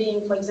first one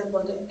being, for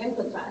example, the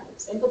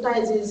empathize.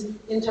 Empathize is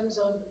in terms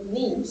of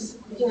needs,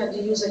 looking at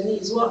the user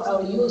needs. What are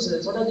our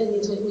users? What are the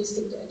needs we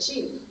seek to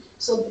achieve?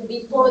 So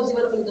before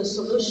developing the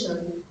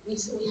solution, we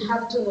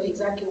have to know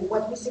exactly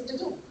what we seek to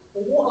do.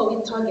 What are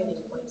we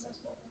targeting, for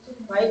example,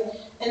 right?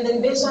 And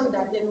then based on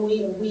that, then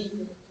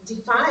we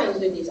define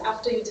the needs.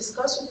 After you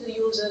discuss with the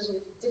users,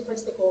 with different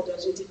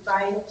stakeholders, you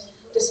define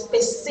the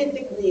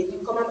specific need. You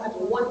come up at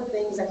one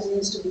thing that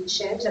needs to be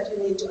changed, that you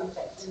need to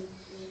affect.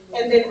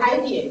 And then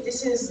ideate.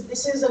 This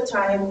is a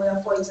time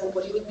where, for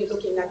example, you would be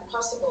looking at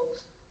possible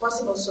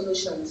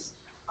solutions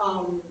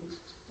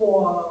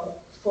for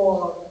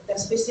that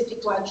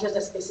specific, to address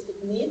that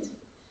specific need.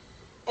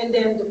 And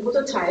then the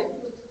prototype,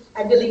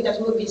 I believe that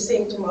we'll be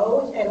seeing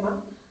tomorrow with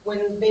Emma,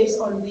 when based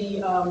on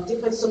the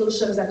different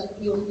solutions that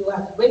you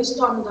have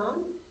brainstormed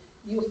on,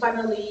 you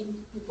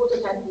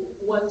prototype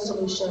one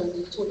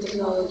solution to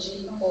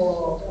technology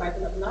or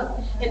whatnot,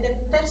 and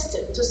then test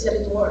it to see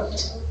that it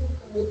worked.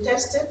 You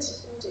test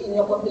it in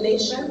your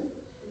population,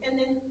 and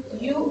then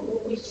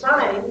you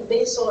refine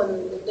based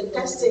on the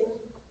testing,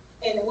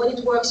 and when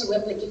it works, you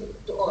replicate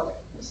it to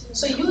others.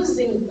 So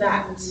using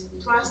that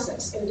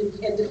process and the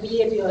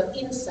behavioral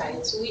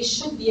insights, we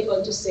should be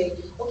able to say,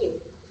 okay,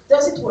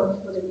 does it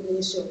work for the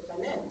Ministry of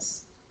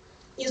Finance?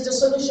 Is the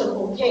solution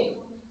okay?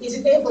 Is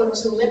it able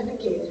to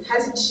replicate?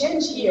 Has it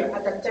changed here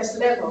at the test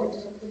level?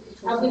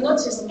 Have we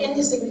noticed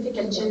any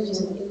significant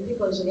changes in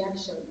people's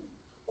reaction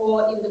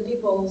or in the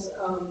people's,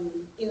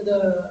 in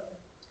the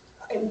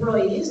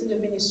employees in the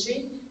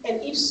ministry?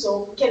 And if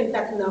so, can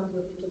that now be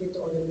replicated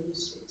to other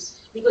ministries?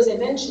 Because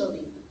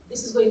eventually,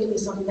 this is going to be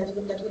something that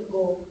will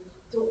go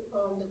to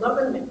the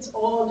government,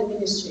 all the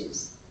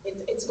ministries.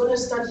 It's going to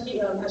start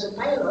here as a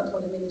pilot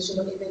for the ministry,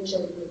 but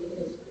eventually it will be in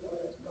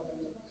the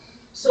government.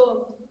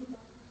 So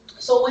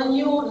when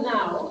you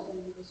now,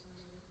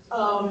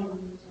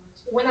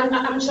 when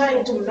I'm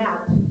trying to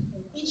map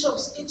each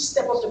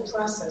step of the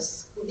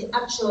process with the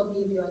actual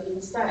behavior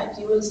inside,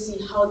 you will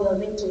see how they're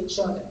linked to each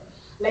other.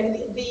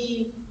 Like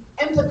the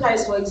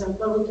empathize, for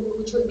example,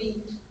 which would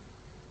be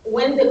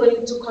when they're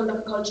going to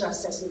conduct culture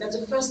assessment. That's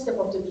the first step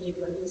of the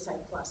behavioral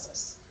insight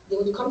process. They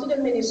would come to the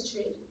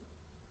ministry,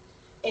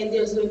 and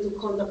they're going to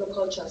conduct a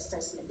culture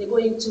assessment. They're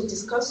going to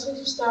discuss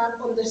with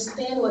staff,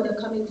 understand where they're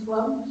coming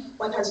from,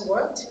 what has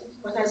worked,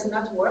 what has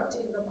not worked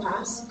in the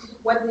past,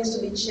 what needs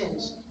to be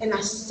changed, and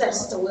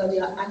assess where they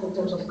are at in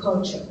terms of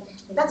culture.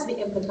 That's the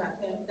empathy,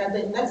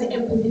 that's the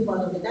empathy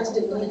part of it. That's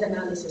the need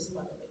analysis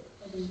part of it.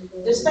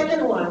 The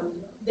second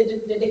one, the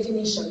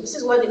definition. This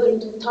is where they're going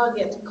to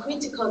target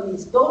critical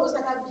needs. Those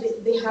that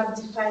they have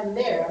defined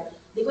there,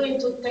 they're going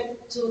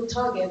to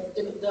target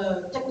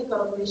the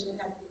technical operation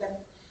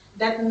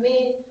that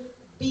may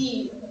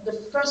be the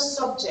first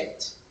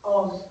subject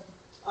of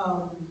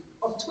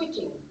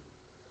tweaking,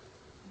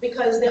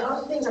 because there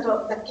are things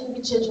that can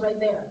be changed right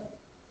there.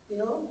 You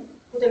know,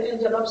 put an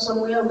envelope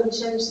somewhere will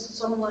change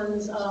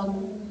someone's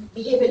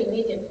behavior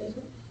immediately.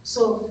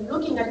 So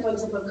looking at, for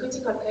example,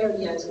 critical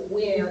areas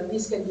where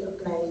this can be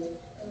applied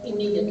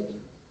immediately.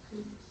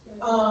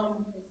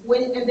 And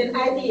then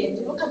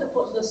ideate, look at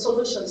the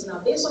solutions now,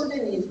 based on the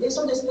needs, based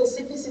on the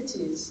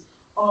specificities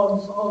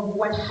of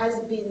what has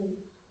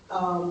been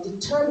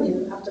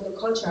determined after the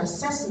cultural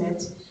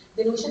assessment,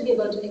 then we should be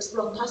able to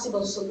explore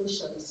possible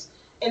solutions.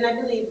 And I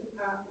believe,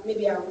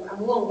 maybe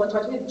I'm wrong, but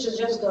what we've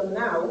just done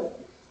now,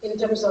 in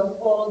terms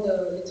of all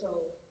the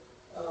little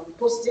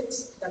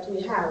post-its that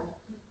we have,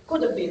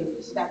 could have been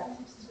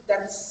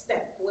that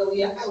step where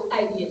we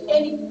ideate.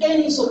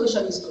 Any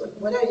solution is good,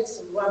 whether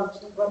it's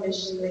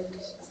rubbish, like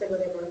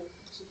whatever.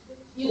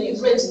 You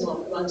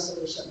brainstorm one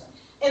solution,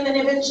 and then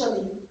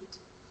eventually,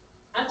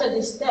 after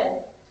this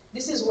step,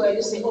 this is where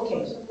you say,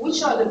 okay,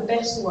 which are the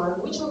best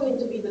ones? Which are going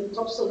to be the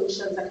top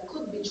solutions that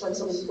could be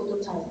transformed,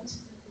 prototyped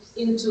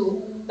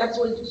into, that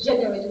will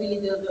generate really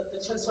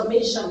the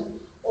transformation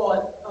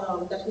or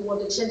that we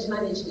want the change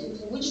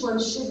management? Which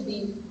one should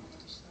be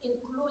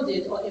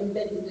included or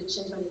embedded in the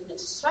change management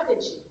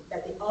strategy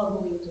that they are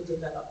going to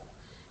develop?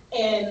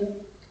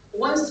 And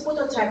once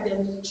prototype,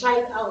 then try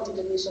it out in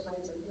the Ministry of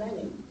Finance and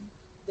Planning.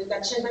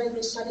 That change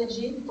management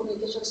strategy,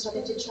 communication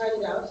strategy, try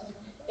it out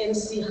and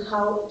see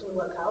how it will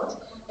work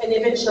out. And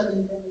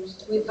eventually,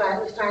 we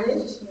find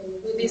it,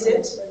 we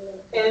visit,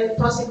 and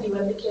possibly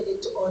replicate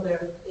it to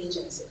other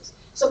agencies.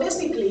 So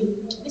basically,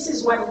 this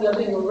is what we are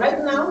doing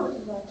right now.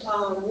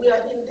 We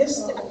are at this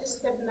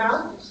step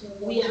now.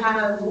 We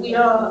are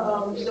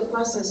in the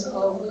process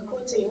of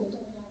recruiting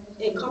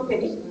a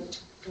company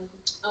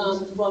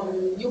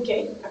from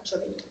UK,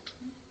 actually.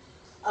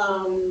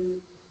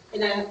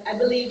 And I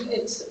believe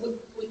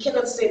we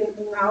cannot say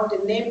now the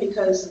name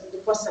because the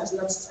process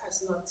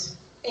has not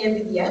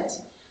ended yet.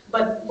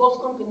 But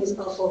both companies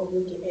are from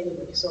UK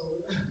anyway,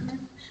 so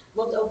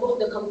both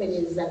the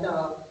companies that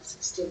are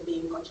still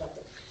being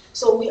contracted.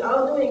 So we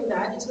are doing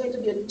that. It's going to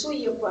be a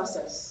 2-year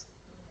process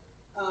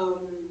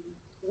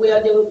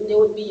where they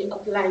will be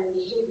applying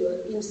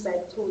behavioral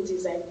insight through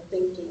design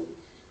thinking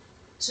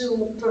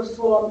to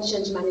perform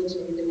change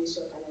management in the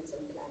Ministry of Finance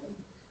and Planning.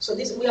 So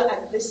we are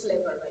at this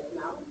level right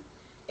now,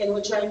 and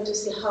we're trying to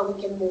see how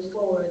we can move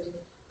forward.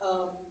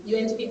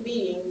 UNDP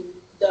being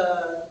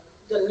the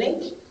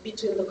link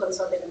between the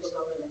consultant and the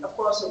government. Of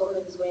course, the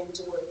government is going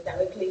to work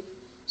directly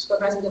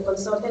supervising the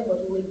consultant,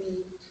 but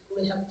we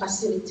will help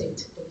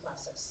facilitate the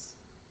process.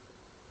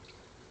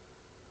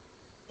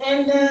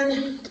 And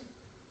then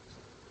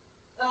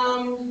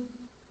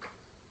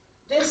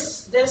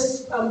this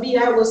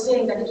BI was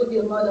saying that it will be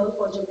a model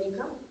for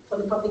Jamaica, for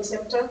the public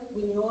sector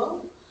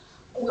renewal.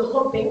 We're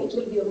hoping it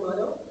will be a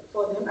model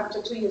for them.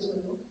 After 2 years,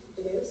 we'll know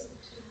it is.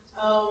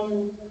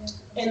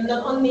 And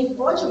not only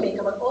for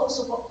Jamaica, but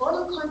also for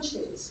other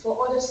countries,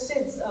 for other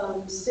SIDS,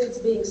 SIDS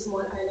being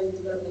small island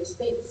development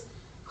states,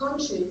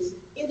 countries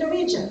in the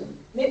region.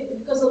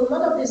 Because a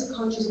lot of these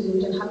countries in the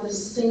region have the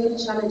same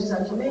challenges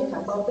as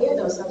Jamaica.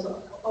 Barbados has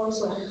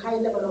also a high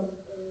level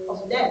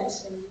of debt,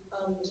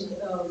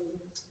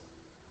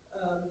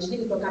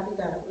 GDP per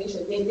capita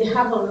ratio. They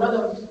have a lot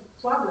of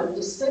problems,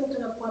 the same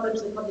kind of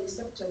problems in the public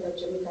sector that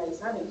Jamaica is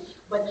having.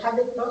 But have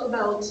they thought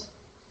about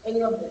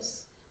any of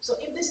this? So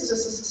if this is a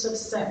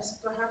success,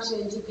 perhaps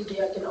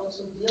UNDP can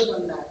also build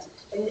on that.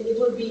 And it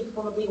will be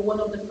probably one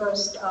of the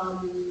first,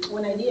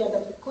 one idea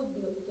that could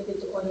be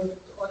replicated to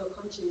other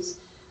countries.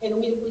 And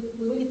we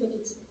really think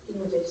it's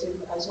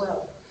innovative as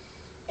well.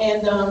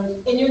 And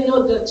you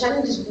know the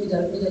challenges with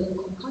the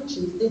income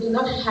countries, they do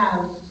not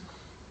have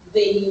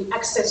the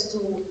access to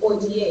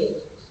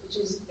ODA, which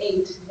is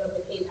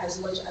development aid, as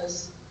much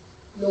as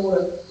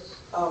lower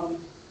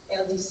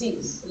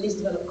LDCs, least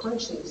developed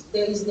countries.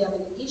 They have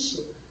an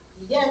issue.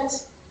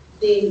 Yet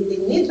they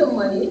need the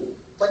money,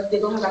 but they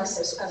don't have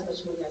access to as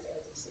much money as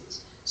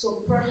LDCs.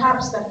 So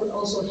perhaps that would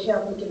also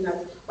help looking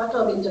at what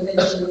kind of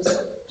interventions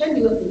can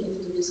be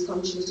replicated to these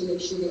countries to make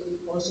sure that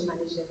we also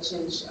manage their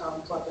change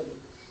properly.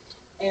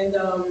 And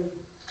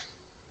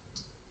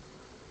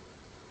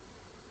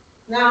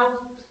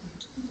now,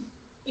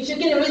 if you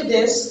can read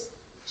this,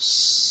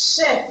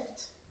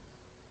 shift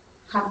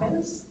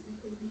happens.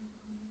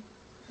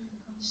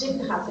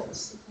 Shift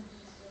happens.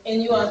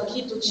 And you are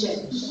key to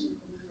change,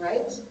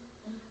 right?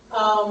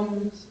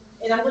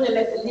 And I'm going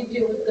to leave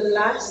you with the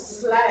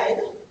last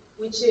slide,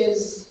 which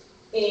is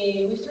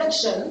a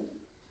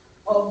reflection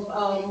of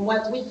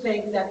what we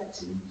think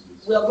that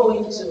we are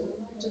going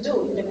to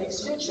do in the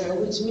next future,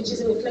 which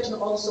is a reflection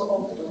also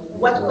of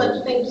what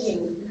we're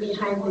thinking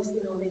behind this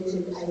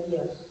innovative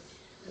idea.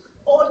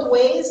 Old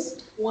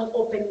ways won't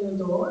open new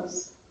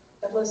doors.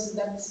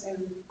 That's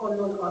an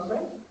unknown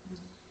offer.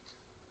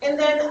 And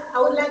then I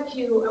would like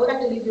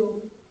to leave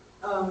you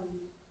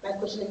by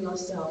questioning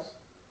yourself.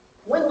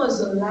 When was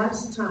the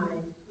last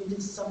time you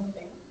did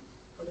something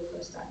for the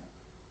first time?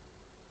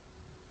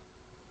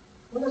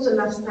 When was the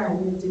last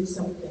time you did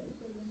something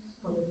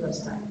for the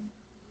first time?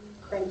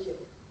 Thank you.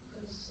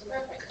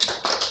 Perfect.